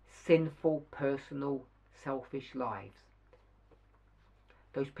 sinful, personal, selfish lives.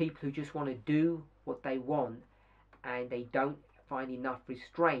 Those people who just want to do what they want and they don't find enough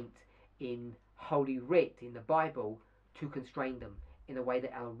restraint in Holy Writ, in the Bible, to constrain them in the way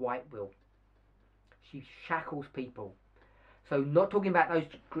that Ellen White will. She shackles people. So not talking about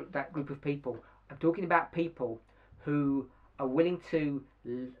that group of people. I'm talking about people who are willing to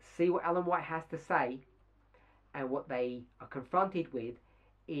see what Ellen White has to say, and what they are confronted with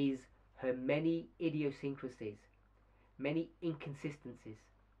is her many idiosyncrasies, many inconsistencies.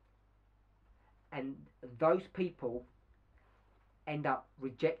 And those people end up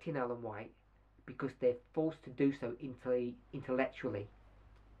rejecting Ellen White because they're forced to do so intellectually.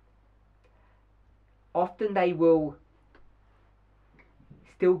 Often they will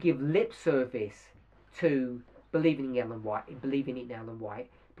still give lip service to believing in Ellen White,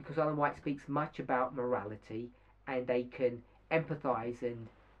 because Ellen White speaks much about morality, and they can empathize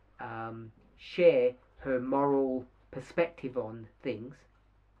and share her moral perspective on things,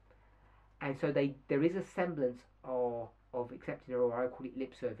 and so there is a semblance of accepting her, or I call it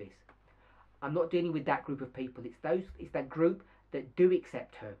lip service. I'm not dealing with that group of people. It's that group that do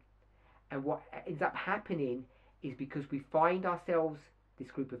accept her, and what ends up happening is, because we find ourselves,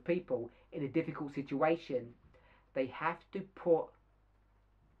 this group of people, in a difficult situation, they have to put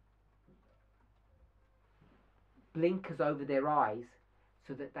blinkers over their eyes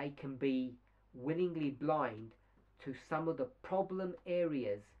so that they can be willingly blind to some of the problem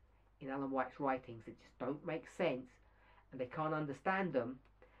areas in Ellen White's writings that just don't make sense, and they can't understand them,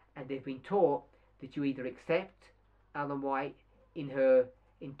 and they've been taught that you either accept Ellen White in her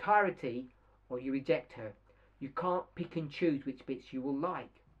entirety or you reject her. You can't pick and choose which bits you will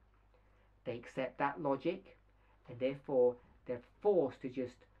like. They accept that logic, and therefore they're forced to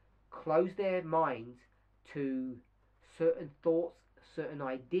just close their minds to certain thoughts, certain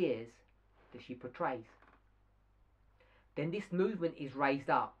ideas that she portrays. Then this movement is raised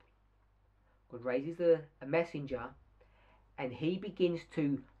up. God raises a messenger, and he begins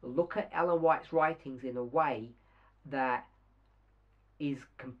to look at Ellen White's writings in a way that is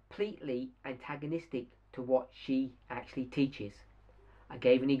completely antagonistic to what she actually teaches. I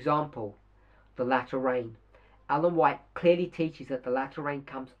gave an example, the latter rain. Ellen White clearly teaches that the latter rain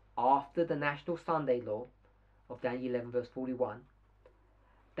comes after the National Sunday Law of Daniel 11 verse 41.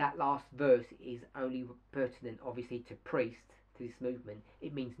 That last verse is only pertinent, obviously, to priests, to this movement.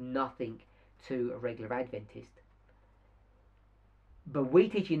 It means nothing to a regular Adventist. But we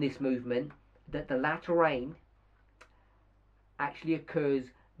teach in this movement that the latter rain actually occurs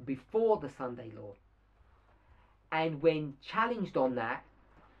before the Sunday Law. And when challenged on that,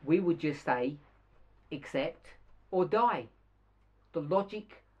 we would just say, accept or die. The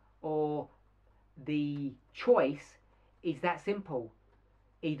logic or the choice is that simple.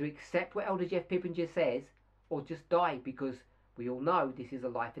 Either accept what Elder Jeff Pippinger says, or just die, because we all know this is a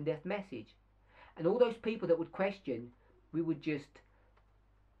life and death message. And all those people that would question, we would just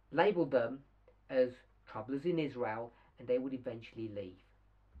label them as troublers in Israel, and they would eventually leave.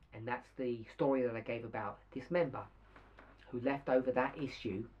 And that's the story that I gave about this member who left over that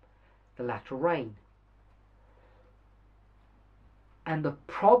issue, the lateral rain. And the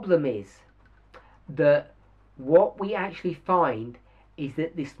problem is that what we actually find is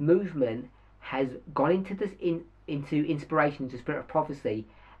that this movement has gone into into inspiration, into spirit of prophecy,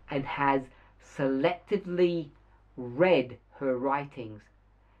 and has selectively read her writings,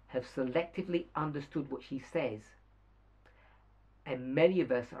 have selectively understood what she says, and many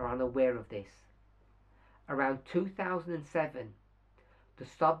of us are unaware of this. Around 2007, the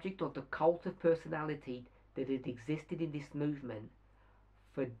subject of the cult of personality that had existed in this movement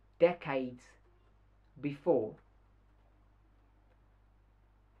for decades before,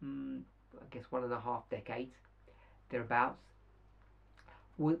 I guess 1.5 decades, thereabouts,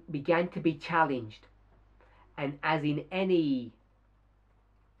 began to be challenged. And as in any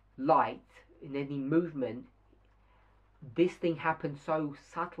light, in any movement, this thing happened so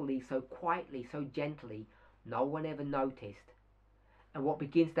subtly, so quietly, so gently, no one ever noticed. And what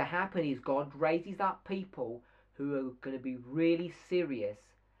begins to happen is God raises up people who are going to be really serious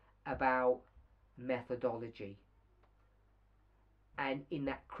about methodology. And in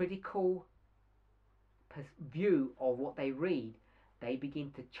that critical view of what they read, they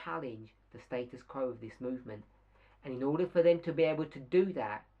begin to challenge the status quo of this movement. And in order for them to be able to do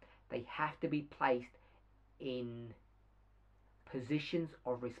that, they have to be placed in positions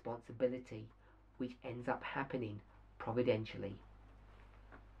of responsibility, which ends up happening providentially.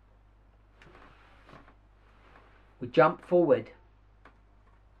 We jump forward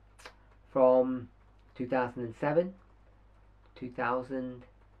from 2007 to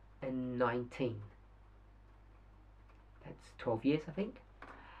 2019. That's 12 years, I think.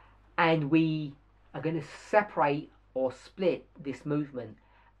 And we are going to separate or split this movement,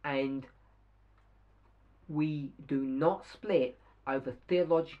 and we do not split over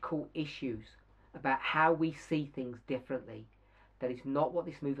theological issues about how we see things differently. That is not what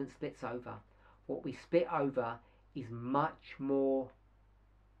this movement splits over. What we split over is much more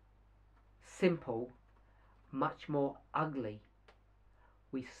simple, much more ugly.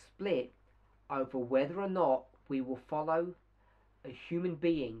 We split over whether or not we will follow a human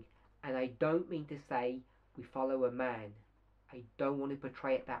being, and I don't mean to say we follow a man. I don't want to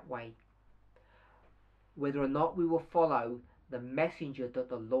portray it that way. whether or not we will follow the messenger that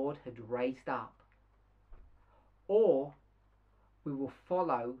the Lord had raised up, or we will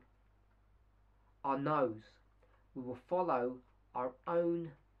follow our nose. We will follow our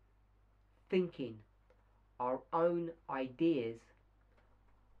own thinking, our own ideas,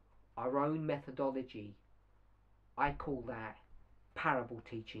 our own methodology. I call that parable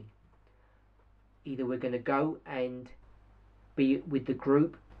teaching. Either we're going to go and be with the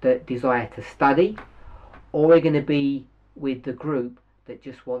group that desire to study, or we're going to be with the group that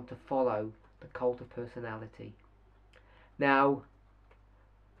just want to follow the cult of personality. Now,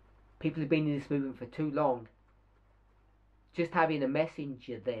 people have been in this movement for too long. Just having a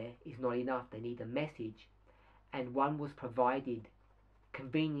messenger there is not enough. They need a message, and one was provided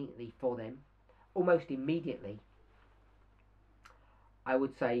conveniently for them, almost immediately. I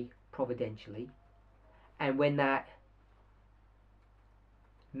would say providentially. And when that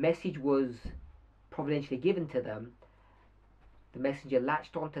message was providentially given to them, the messenger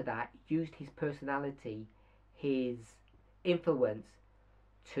latched onto that, used his personality, his influence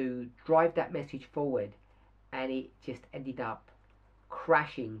to drive that message forward, and it just ended up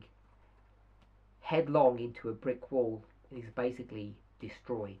crashing headlong into a brick wall and is basically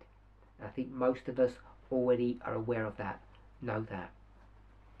destroyed. And I think most of us already are aware of that, know that.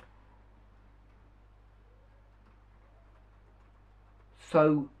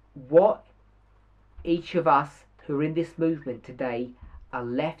 So what each of us who are in this movement today are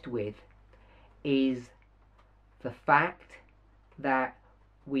left with is the fact that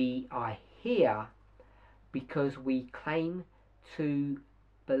we are here because we claim to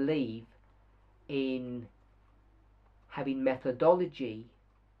believe in having methodology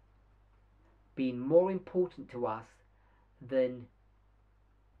being more important to us than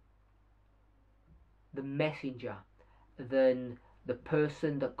the messenger, than the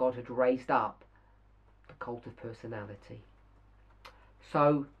person that God had raised up, the cult of personality.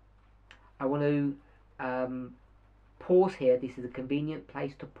 So I want to pause here. This is a convenient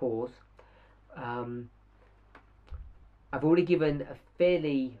place to pause. I've already given a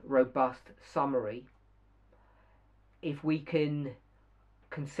fairly robust summary. If we can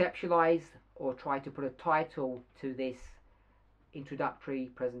conceptualize or try to put a title to this introductory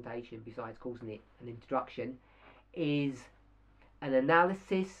presentation, besides calling it an introduction, is an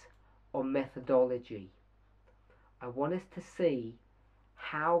analysis or methodology. I want us to see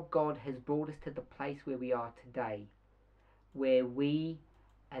how God has brought us to the place where we are today, where we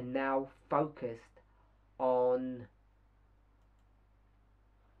are now focused on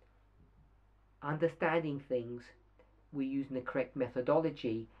understanding things. We're using the correct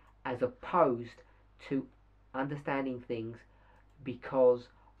methodology as opposed to understanding things because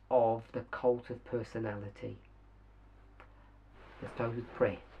of the cult of personality. Let's start with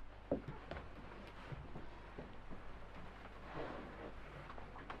prayer.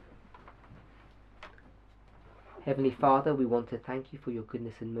 Heavenly Father, we want to thank you for your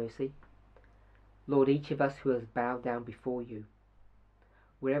goodness and mercy. Lord, each of us who has bowed down before you,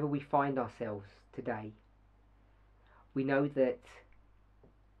 wherever we find ourselves today, we know that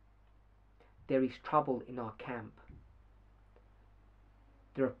there is trouble in our camp.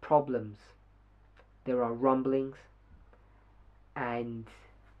 There are problems, there are rumblings, and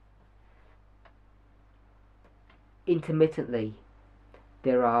intermittently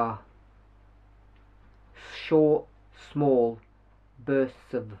there are short, small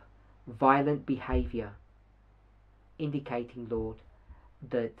bursts of violent behaviour, indicating, Lord,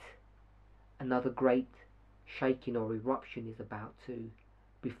 that another great shaking or eruption is about to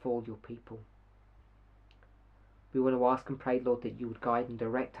befall your people. We want to ask and pray, Lord, that you would guide and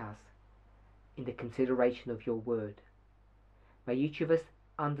direct us in the consideration of your word. May each of us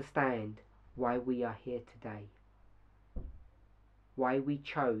understand why we are here today, why we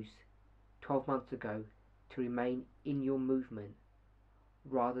chose 12 months ago to remain in your movement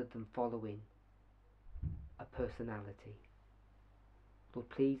rather than following a personality. Lord,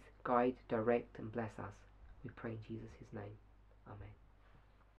 please guide, direct and bless us. We pray in Jesus' name. Amen.